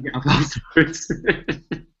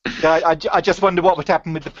 I just wonder what would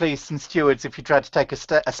happen with the police and stewards if you tried to take a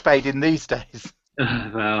spade in these days.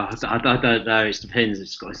 Well, I don't know. It depends.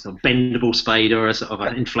 It's got a sort of bendable spade or a sort of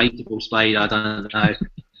an inflatable spade. I don't know.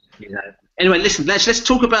 Anyway, listen. Let's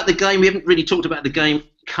talk about the game. We haven't really talked about the game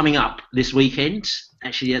coming up this weekend.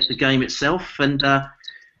 Actually, at the game itself, and I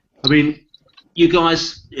mean, you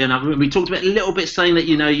guys. We talked about it a little bit, saying that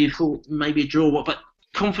you thought maybe a draw. But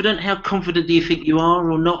confident? How confident do you think you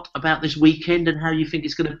are or not about this weekend, and how you think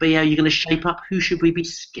it's going to be? How you're going to shape up? Who should we be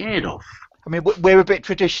scared of? I mean, we're a bit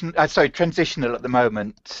transitional at the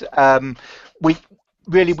moment.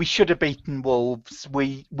 We should have beaten Wolves.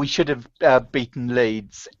 We should have beaten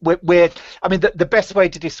Leeds. The best way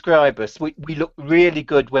to describe us, we look really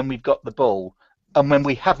good when we've got the ball, and when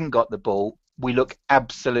we haven't got the ball, we look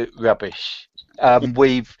absolute rubbish.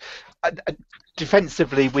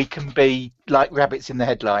 Defensively, we can be like rabbits in the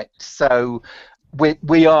headlights. So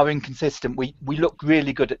we are inconsistent. We look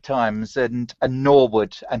really good at times, and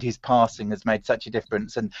Norwood and his passing has made such a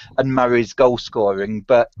difference, and Murray's goal scoring.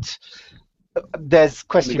 But there's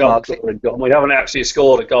question marks. We haven't actually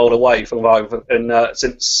scored a goal away from home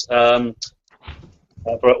since I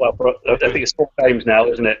think it's 4 games now,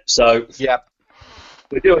 isn't it? So yeah,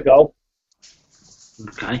 we do a goal.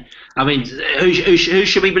 Okay. I mean, who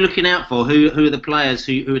should we be looking out for? Who are the players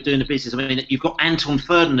who are doing the business? I mean, you've got Anton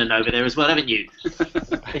Ferdinand over there as well, haven't you?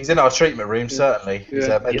 He's in our treatment room, certainly. He's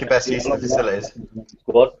making best use of the facilities.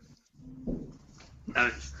 What?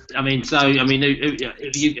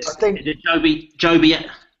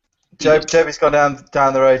 Joby's gone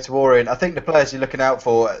down the road to Warren. I think the players you're looking out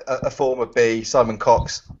for, a form would be Simon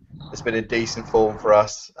Cox, has been in decent form for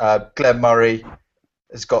us. Glenn Murray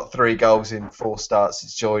has got 3 goals in 4 starts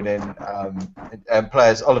since joining. And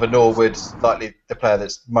players, Oliver Norwood, likely the player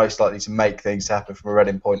that's most likely to make things happen from a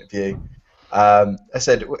Reading point of view. I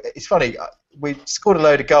said, it's funny, we scored a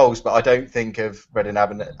load of goals, but I don't think of Reading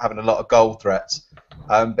having a lot of goal threats.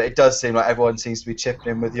 But it does seem like everyone seems to be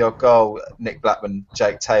chipping in with the odd goal. Nick Blackman,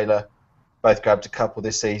 Jake Taylor, both grabbed a couple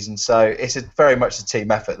this season. So it's very much a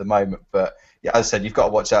team effort at the moment. But yeah, as I said, you've got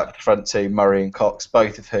to watch out for the front two, Murray and Cox,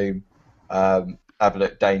 both of whom have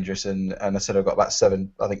looked dangerous. And I said I've got about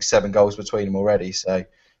 7 goals between them already. So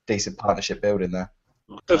decent partnership building there.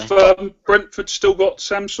 Have Brentford still got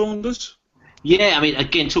Sam Saunders? Yeah, I mean,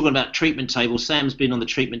 again, talking about treatment table, Sam's been on the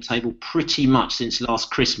treatment table pretty much since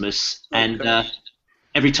last Christmas, and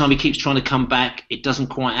every time he keeps trying to come back, it doesn't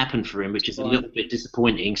quite happen for him, which is a little bit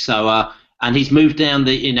disappointing. So, and he's moved down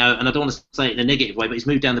the, and I don't want to say it in a negative way, but he's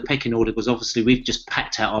moved down the pecking order because obviously we've just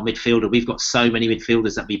packed out our midfielder. We've got so many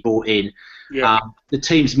midfielders that we brought in. Yeah. The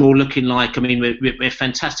team's more looking like, I mean, we're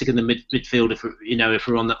fantastic in the midfield if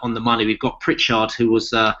we're on the money. We've got Pritchard, who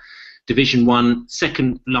was Division 1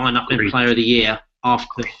 second lineup player of the year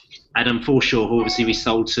after Adam Forshaw, who obviously we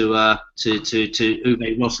sold to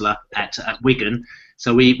Uwe Rosler at Wigan.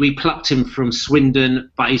 So we plucked him from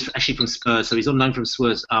Swindon, but he's actually from Spurs, so he's on loan from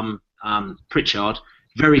Spurs. Pritchard,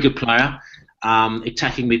 very good player,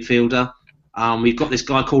 attacking midfielder. We've got this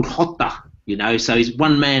guy called Hotta, so he's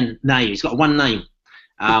one man name. He's got one name,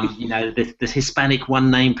 the Hispanic one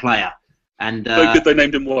name player. And very good, they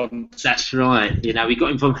named him once. That's right. We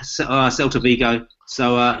got him from Celta Vigo.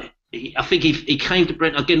 So I think he came to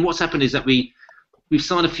Brent. Again, what's happened is that we've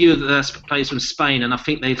signed a few of the players from Spain, and I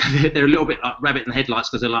think they're a little bit like rabbit in the headlights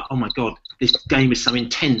because they're like, oh my God, this game is so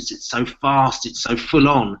intense, it's so fast, it's so full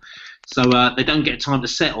on. So they don't get time to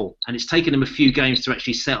settle, and it's taken him a few games to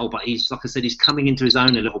actually settle. But he's, like I said, he's coming into his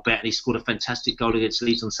own a little bit, and he scored a fantastic goal against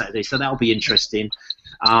Leeds on Saturday. So that'll be interesting.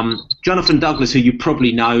 Jonathan Douglas, who you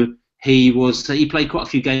probably know, he played quite a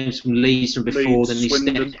few games from Leeds from before. Then he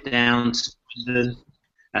stepped down to Swindon.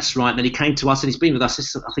 That's right. Then he came to us, and he's been with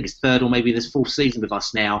us. I think it's third or maybe this fourth season with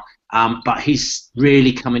us now. But he's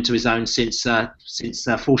really come into his own since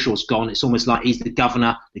Forshaw's gone. It's almost like he's the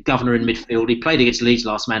governor in midfield. He played against Leeds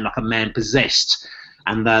last man like a man possessed,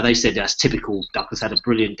 and they said that's typical. Douglas had a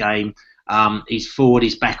brilliant game. He's forward,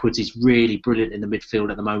 he's backwards, he's really brilliant in the midfield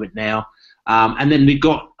at the moment now. And then we've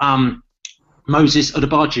got Moses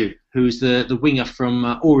Oderbaju, who's the winger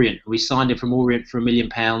from Orient. We signed him from Orient for £1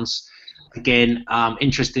 million. Again,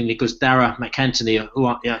 interestingly, because Dara McAntony,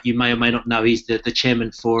 who you may or may not know, he's the chairman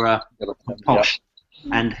for Posh,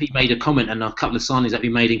 and he made a comment on a couple of signings that we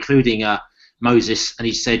made, including Moses, and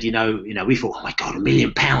he said, we thought, oh my God, £1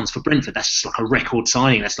 million for Brentford, that's just like a record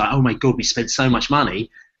signing. That's like, oh my God, we spent so much money.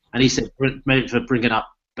 And he said, Brentford bringing up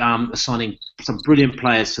signing some brilliant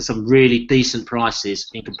players for some really decent prices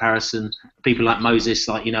in comparison. People like Moses,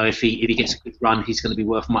 if he gets a good run, he's going to be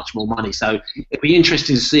worth much more money. So it'll be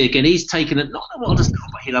interesting to see. Again, he's taken it not a lot of stuff,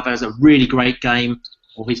 but he'll have a really great game,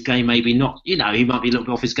 or his game maybe not. He might be a little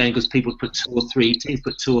bit off his game because teams put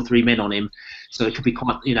two or three men on him. So it could be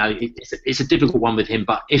quite, it's a difficult one with him.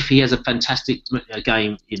 But if he has a fantastic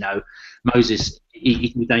game, Moses,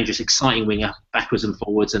 he can be dangerous, exciting winger, backwards and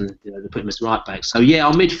forwards, and they put him as right back. So yeah,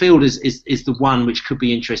 our midfield is the one which could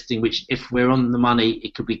be interesting. Which, if we're on the money,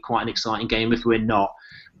 it could be quite an exciting game. If we're not,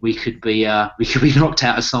 we could be knocked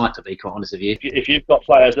out of sight. To be quite honest with you, if you've got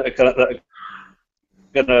players that are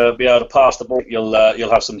going to be able to pass the ball,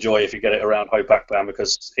 you'll have some joy if you get it around Hope Akpan,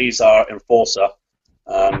 because he's our enforcer.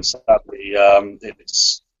 Sadly,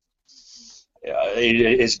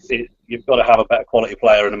 you've got to have a better quality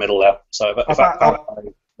player in the middle there. So if that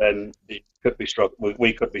then we could be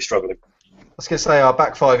struggling. I was going to say our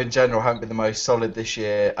back five in general haven't been the most solid this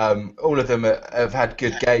year. All of them have had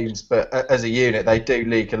good games, but as a unit they do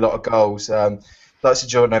leak a lot of goals. Like Sir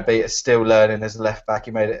Jordan O'Beat is still learning as a left back.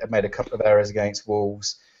 He made a couple of errors against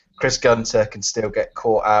Wolves. Chris Gunter can still get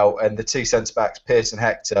caught out, and the two centre backs, Pearce and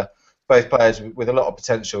Hector, both players with a lot of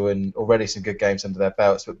potential and already some good games under their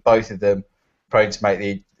belts, but both of them prone to make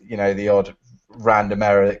the odd random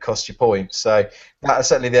error that costs you points. So that's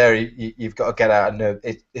certainly the area you've got to get out, and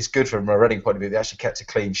it's good from a Reading point of view. They actually kept a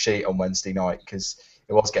clean sheet on Wednesday night, because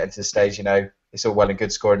it was getting to the stage, it's all well and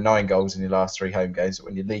good scoring 9 goals in your last 3 home games, but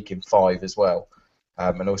when you're leaking 5 as well,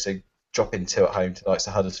 and also dropping 2 at home to the likes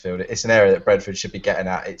of Huddersfield, it's an area that Brentford should be getting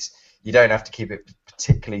at. You don't have to keep it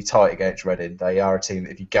particularly tight against Reading. They are a team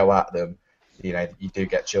that if you go at them, you do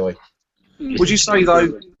get joy. Would you say though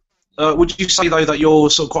that you're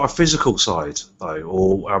sort of quite a physical side though,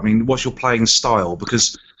 or what's your playing style?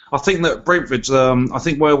 Because I think that Brentford's, I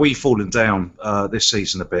think where we've fallen down this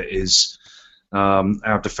season a bit is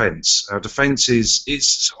our defence. Our defence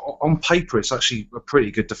it's on paper, it's actually a pretty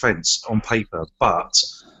good defence on paper, but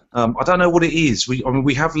I don't know what it is.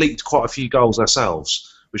 We have leaked quite a few goals ourselves,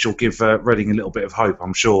 which will give Reading a little bit of hope,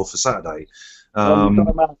 I'm sure, for Saturday. You've got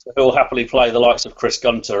a man who'll happily play the likes of Chris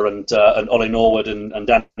Gunter and Ollie Norwood and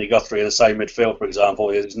Danny Guthrie in the same midfield, for example.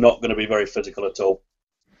 Is not going to be very physical at all.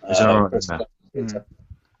 Is that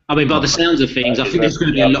right? By the sounds of things, I think there's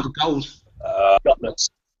going to be a lot of goals.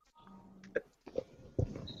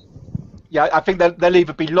 Yeah, I think there'll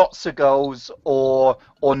either be lots of goals or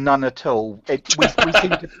none at all.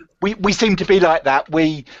 We seem to be like that.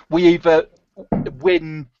 We either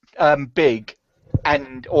win big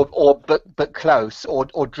but close,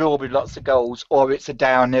 or draw with lots of goals, or it's a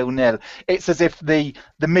down 0-0. It's as if the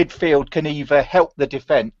midfield can either help the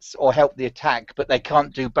defence or help the attack, but they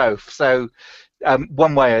can't do both. So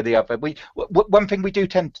one way or the other. One thing we do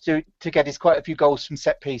tend to get is quite a few goals from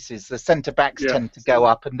set pieces. The centre backs tend to go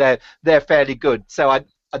up, and they're fairly good. So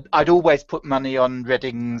I'd always put money on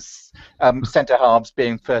Reading's centre halves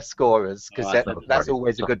being first scorers, because that's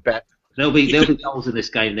always a good bet. There'll be goals in this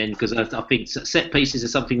game then, because I think set pieces are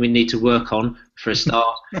something we need to work on for a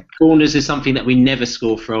start. Corners is something that we never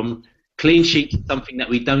score from. Clean sheet is something that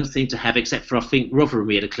we don't seem to have, except for I think Rotherham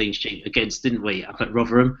we had a clean sheet against, didn't we? Up at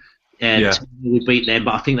Rotherham. We beat them,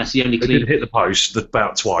 but I think that's the only clean. They did hit the post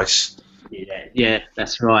about twice. Yeah,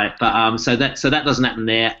 that's right. But so that doesn't happen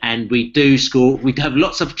there, and we do score. We have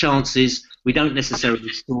lots of chances. We don't necessarily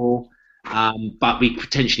score. But we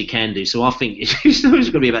potentially can do. So I think it's going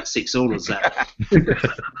to be about 6-all or so.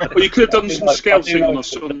 Well, you could have done some scouting on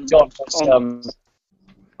us.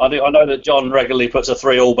 I know that John regularly puts a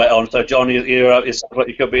 3-all bet on. So John, you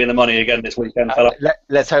could be in the money again this weekend, fella.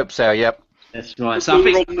 Let's hope so. Yep. That's right. So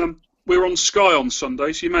we were on Sky on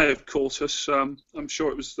Sunday, so you may have caught us. I'm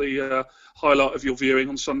sure it was the highlight of your viewing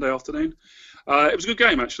on Sunday afternoon. It was a good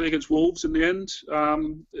game, actually, against Wolves in the end. I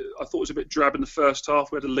thought it was a bit drab in the first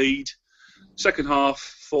half. We had a lead. Second half,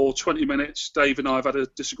 for 20 minutes, Dave and I have had a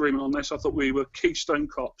disagreement on this. I thought we were Keystone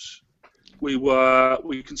Cops. We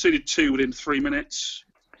conceded 2 within 3 minutes.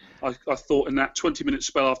 I thought in that 20-minute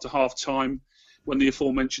spell after half-time, when the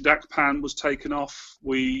aforementioned Akpan was taken off,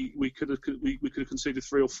 we could have conceded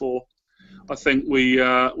 3 or 4. I think we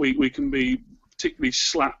can be particularly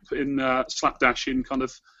slapdash in kind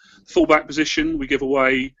of fullback position. We give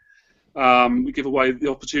away the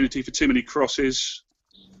opportunity for too many crosses.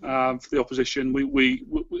 For the opposition, we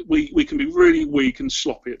can be really weak and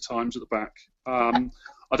sloppy at times at the back.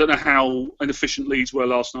 I don't know how inefficient Leeds were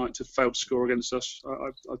last night to fail to score against us.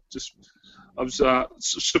 I was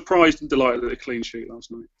surprised and delighted at a clean sheet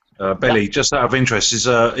last night. Billy, just out of interest,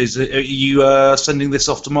 are you sending this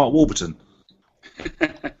off to Mark Warburton?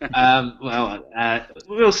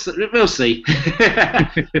 We'll see. We'll see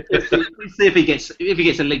if he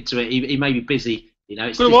gets a link to it. He may be busy.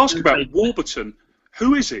 I'm going to ask about Warburton.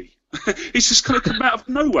 Who is he? He's just kind of come out of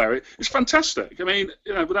nowhere. It's fantastic. I mean,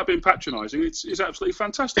 without being patronising, it's absolutely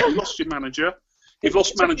fantastic. You've lost your manager. You've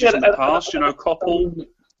lost managers in the past. Koppel,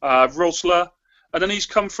 Rosler, and then he's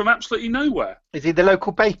come from absolutely nowhere. Is he the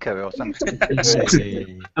local baker or something?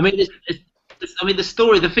 I mean,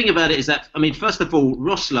 the thing about it is that, first of all,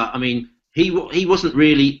 Rosler, he wasn't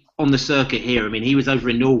really on the circuit here. He was over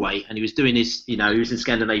in Norway and he was doing his, he was in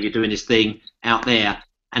Scandinavia doing his thing out there.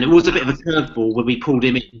 And it was a bit of a curveball when we pulled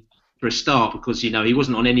him in for a start because, he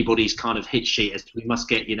wasn't on anybody's kind of hit sheet as to we must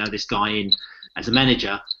get, this guy in as a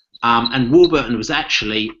manager. And Warburton was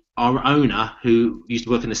actually our owner who used to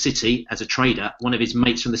work in the city as a trader, one of his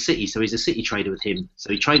mates from the city. So he's a city trader with him.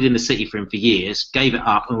 So he traded in the city for him for years, gave it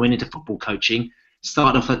up and went into football coaching,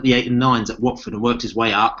 started off at the 8 and 9s at Watford and worked his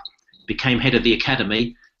way up, became head of the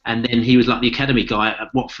academy. And then he was like the academy guy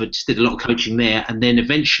at Watford, just did a lot of coaching there. And then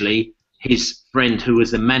eventually his friend, who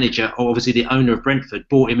was the manager, or obviously the owner of Brentford,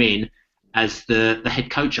 brought him in as the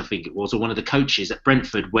head coach, I think it was, or one of the coaches at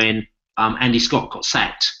Brentford when Andy Scott got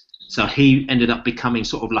sacked. So he ended up becoming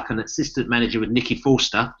sort of like an assistant manager with Nicky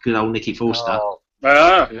Forster, good old Nicky Forster.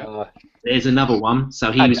 Yeah. There's another one.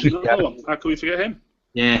 So he was. How can we forget him?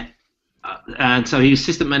 Yeah. And so he was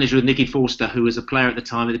assistant manager with Nicky Forster, who was a player at the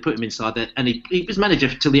time, and they put him inside there. And he was manager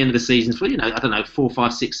till the end of the season for, 4,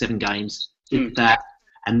 5, 6, 7 games. Did that.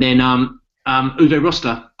 And then Uwe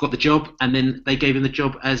Rosler got the job, and then they gave him the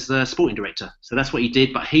job as sporting director. So that's what he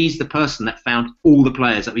did. But he's the person that found all the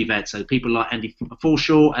players that we've had. So people like Adam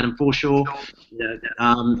Forshaw,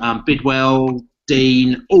 Bidwell,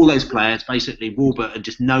 Dean, all those players. Basically, Warburton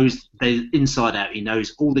just knows the inside out. He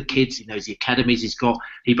knows all the kids. He knows the academies he's got.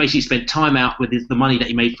 He basically spent time out with the money that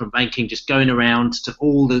he made from banking, just going around to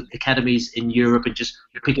all the academies in Europe and just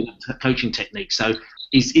picking up coaching techniques. So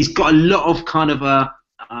he's got a lot of kind of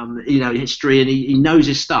history, and he knows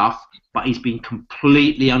his stuff, but he's been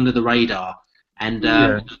completely under the radar. And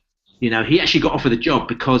he actually got offered the job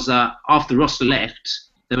because after Rosler left,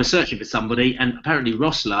 they were searching for somebody, and apparently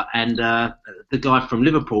Rosler and the guy from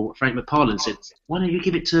Liverpool, Frank McParlin, said, "Why don't you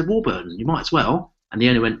give it to Warburton? You might as well." And the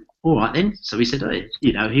owner went, "All right then." So he said,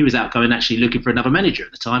 he was out going actually looking for another manager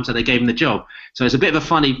at the time, so they gave him the job. So it's a bit of a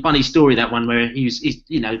funny story, that one, where he's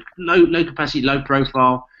low capacity, low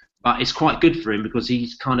profile. But it's quite good for him because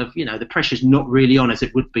he's kind of, the pressure's not really on as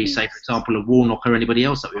it would be, say, for example, a Warnock or anybody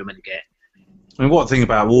else that we were meant to get. What thing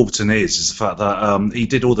about Warburton is the fact that he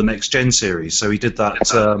did all the Next Gen series. So he did that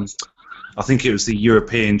I think it was the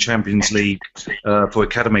European Champions League for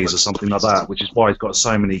academies or something like that, which is why he's got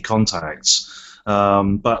so many contacts.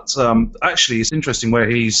 But actually, it's interesting where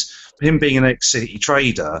him being an ex-City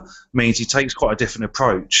trader means he takes quite a different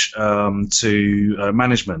approach to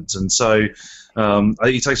management, and so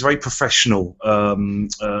he takes a very professional,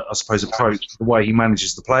 I suppose, approach to the way he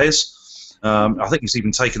manages the players. I think he's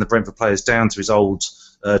even taken the Brentford players down to his old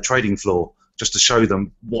trading floor just to show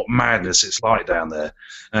them what madness it's like down there.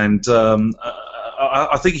 And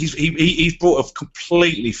I think he's brought a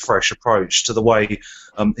completely fresh approach to the way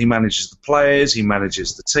he manages the players, he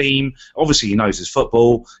manages the team. Obviously, he knows his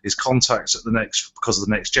football. His contacts at because of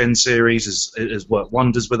the Next Gen series has worked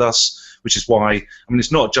wonders with us, which is why, I mean,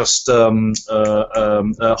 it's not just Hotter,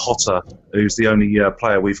 who's the only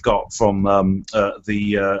player we've got from what's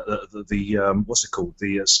it called,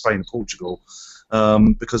 the Spain and Portugal.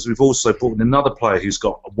 Because we've also brought in another player who's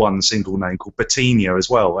got one single name called Betinho as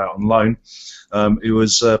well, out on loan, who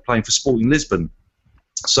was playing for Sporting Lisbon.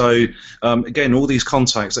 So, again, all these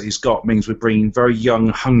contacts that he's got means we're bringing very young,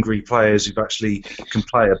 hungry players who actually can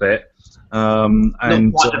play a bit. And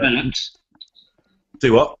not quite developed.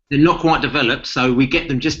 Do what? They're not quite developed, so we get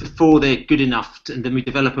them just before they're good enough, and then we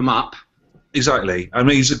develop them up. Exactly. I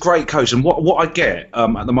mean, he's a great coach, and what I get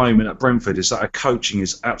at the moment at Brentford is that our coaching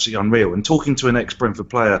is absolutely unreal. And talking to an ex-Brentford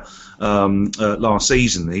player last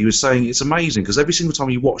season, he was saying it's amazing because every single time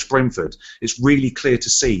you watch Brentford, it's really clear to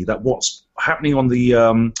see that what's happening on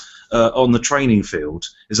the training field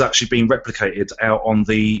is actually being replicated out on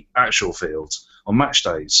the actual field on match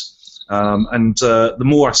days. Once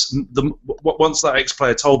that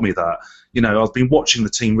ex-player told me that, you know, I've been watching the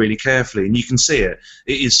team really carefully, and you can see it.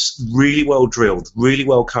 It is really well drilled, really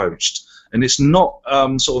well coached, and it's not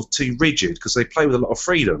sort of too rigid because they play with a lot of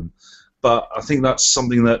freedom. But I think that's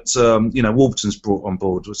something that Warburton's brought on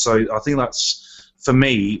board. So I think that's, for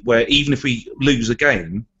me, where even if we lose a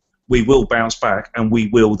game, we will bounce back and we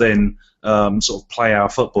will then sort of play our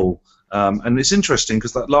football. And it's interesting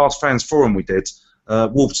because that last fans forum we did,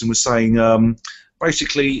 Warburton was saying.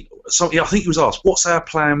 Basically, I think he was asked, what's our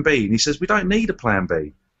plan B? And he says, we don't need a plan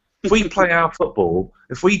B. If we play our football,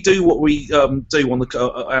 if we do what we do on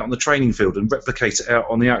out on the training field and replicate it out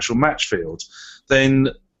on the actual match field, then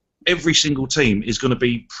every single team is going to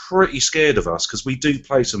be pretty scared of us because we do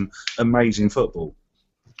play some amazing football.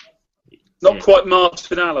 Not quite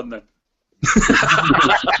Martin Allen, then.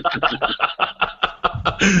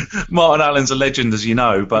 Martin Allen's a legend, as you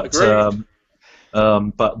know, but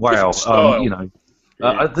wow, you know.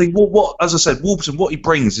 I think, as I said, Warburton, what he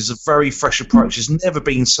brings is a very fresh approach. It's never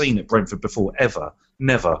been seen at Brentford before, ever,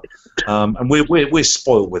 never. And we're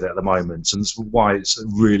spoiled with it at the moment, and that's why it's a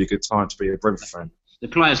really good time to be a Brentford fan. The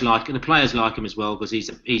players like him as well because he's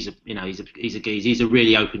a geez. He's a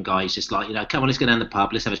really open guy. He's just like, you know, come on, let's go down the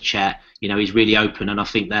pub, let's have a chat. You know, he's really open, and I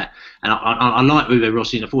think that, and I like Uwe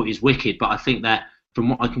Rossi, and I thought he was wicked, but I think that, from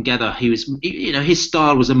what I can gather, his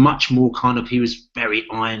style was a much more kind of, he was very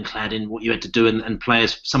ironclad in what you had to do, and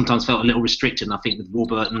players sometimes felt a little restricted. And I think with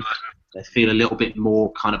Warburton, they feel a little bit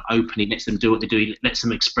more kind of open. He lets them do what they do. He lets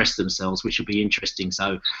them express themselves, which will be interesting.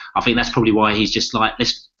 So I think that's probably why he's just like,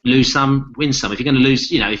 let's lose some, win some. If you're going to lose,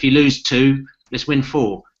 you know, if you lose 2, let's win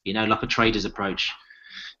 4. You know, like a trader's approach.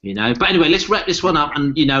 You know, but anyway, let's wrap this one up,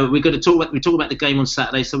 and you know, we're going to talk about the game on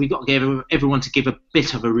Saturday. So we've got to give everyone to give a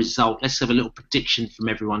bit of a result. Let's have a little prediction from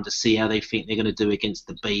everyone to see how they think they're going to do against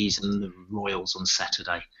the Bees and the Royals on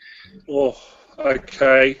Saturday. Oh,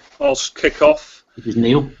 okay. I'll kick off. This is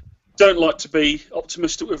Neil. Don't like to be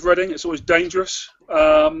optimistic with Reading. It's always dangerous.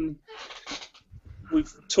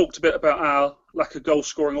 We've talked a bit about our lack of goal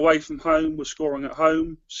scoring away from home. We're scoring at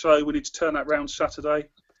home, so we need to turn that round Saturday.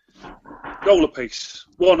 Goal apiece,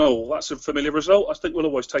 1-1. That's a familiar result. I think we'll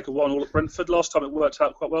always take a 1-1 at Brentford. Last time it worked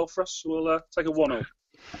out quite well for us, so we'll take a 1-1.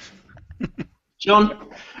 John?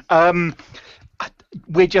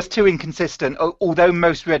 We're just too inconsistent. Although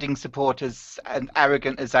most Reading supporters, and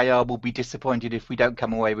arrogant as they are, will be disappointed if we don't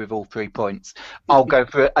come away with all 3 points. I'll go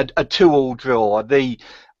for a 2-2 draw.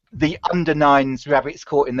 The under-9s rabbits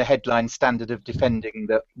caught in the headline standard of defending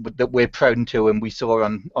that we're prone to, and we saw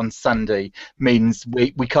on Sunday, means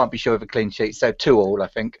we can't be sure of a clean sheet. So 2-2, I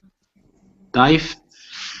think. Dave?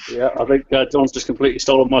 Yeah, I think John's just completely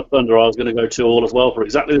stolen my thunder. I was going to go 2-2 as well for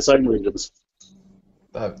exactly the same reasons.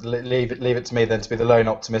 Leave it to me then to be the lone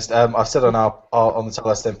optimist. I've said on on the Tell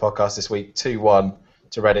Us Then podcast this week 2-1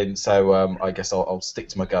 to Reading. So I guess I'll stick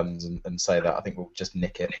to my guns and say that I think we'll just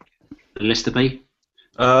nick it. The Leicester B?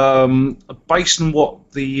 Based on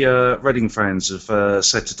what the Reading fans have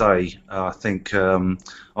said today, I think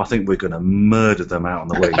we're going to murder them out on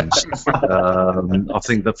the wings. I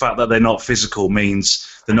think the fact that they're not physical means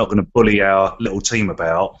they're not going to bully our little team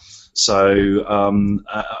about. So, and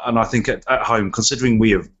I think at home, considering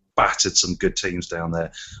we have battered some good teams down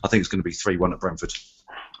there, I think it's going to be 3-1 at Brentford.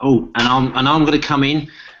 Oh, and I'm going to come in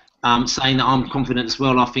saying that I'm confident as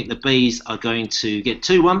well. I think the Bees are going to get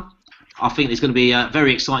 2-1. I think there's going to be a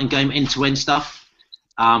very exciting game, end-to-end stuff,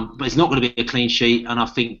 but it's not going to be a clean sheet. And I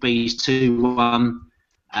think Bees 2-1,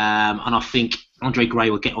 and I think Andre Gray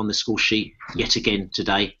will get on the score sheet yet again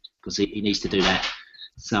today because he needs to do that.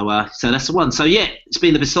 So that's the one. So yeah, it's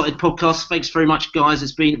been the Besotted podcast. Thanks very much, guys.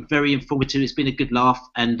 It's been very informative. It's been a good laugh,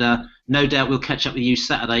 and no doubt we'll catch up with you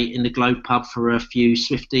Saturday in the Globe pub for a few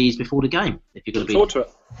Swifties before the game. If you're going to be forward to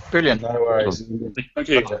it. Brilliant. No worries. Thank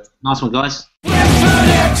you. Nice one, guys.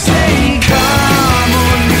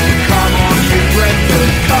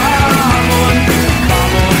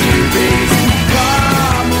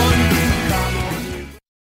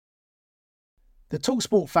 The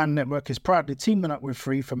TalkSport Fan Network is proudly teaming up with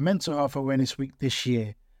Free for Mental Health Awareness Week this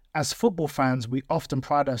year. As football fans, we often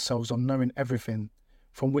pride ourselves on knowing everything,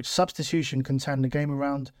 from which substitution can turn the game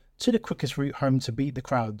around to the quickest route home to beat the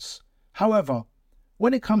crowds. However,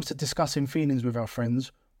 when it comes to discussing feelings with our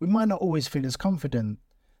friends, we might not always feel as confident.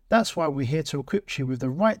 That's why we're here to equip you with the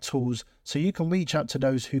right tools so you can reach out to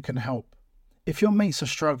those who can help. If your mates are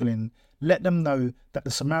struggling, let them know that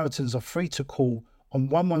the Samaritans are free to call on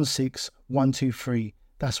 116 123.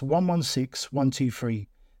 That's 116 123.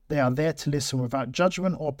 They are there to listen without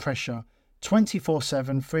judgment or pressure,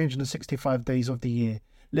 24/7, 365 days of the year.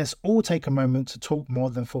 Let's all take a moment to talk more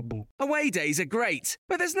than football. Away days are great,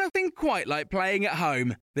 but there's nothing quite like playing at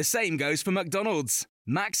home. The same goes for McDonald's.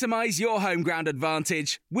 Maximise your home ground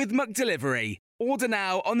advantage with McDelivery. Order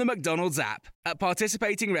now on the McDonald's app. At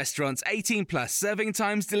participating restaurants, 18 plus, serving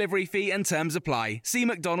times, delivery fee and terms apply. See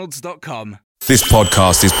mcdonalds.com. This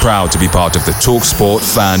podcast is proud to be part of the TalkSport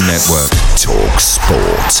Fan Network.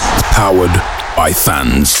 TalkSport. Powered by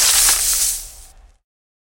fans.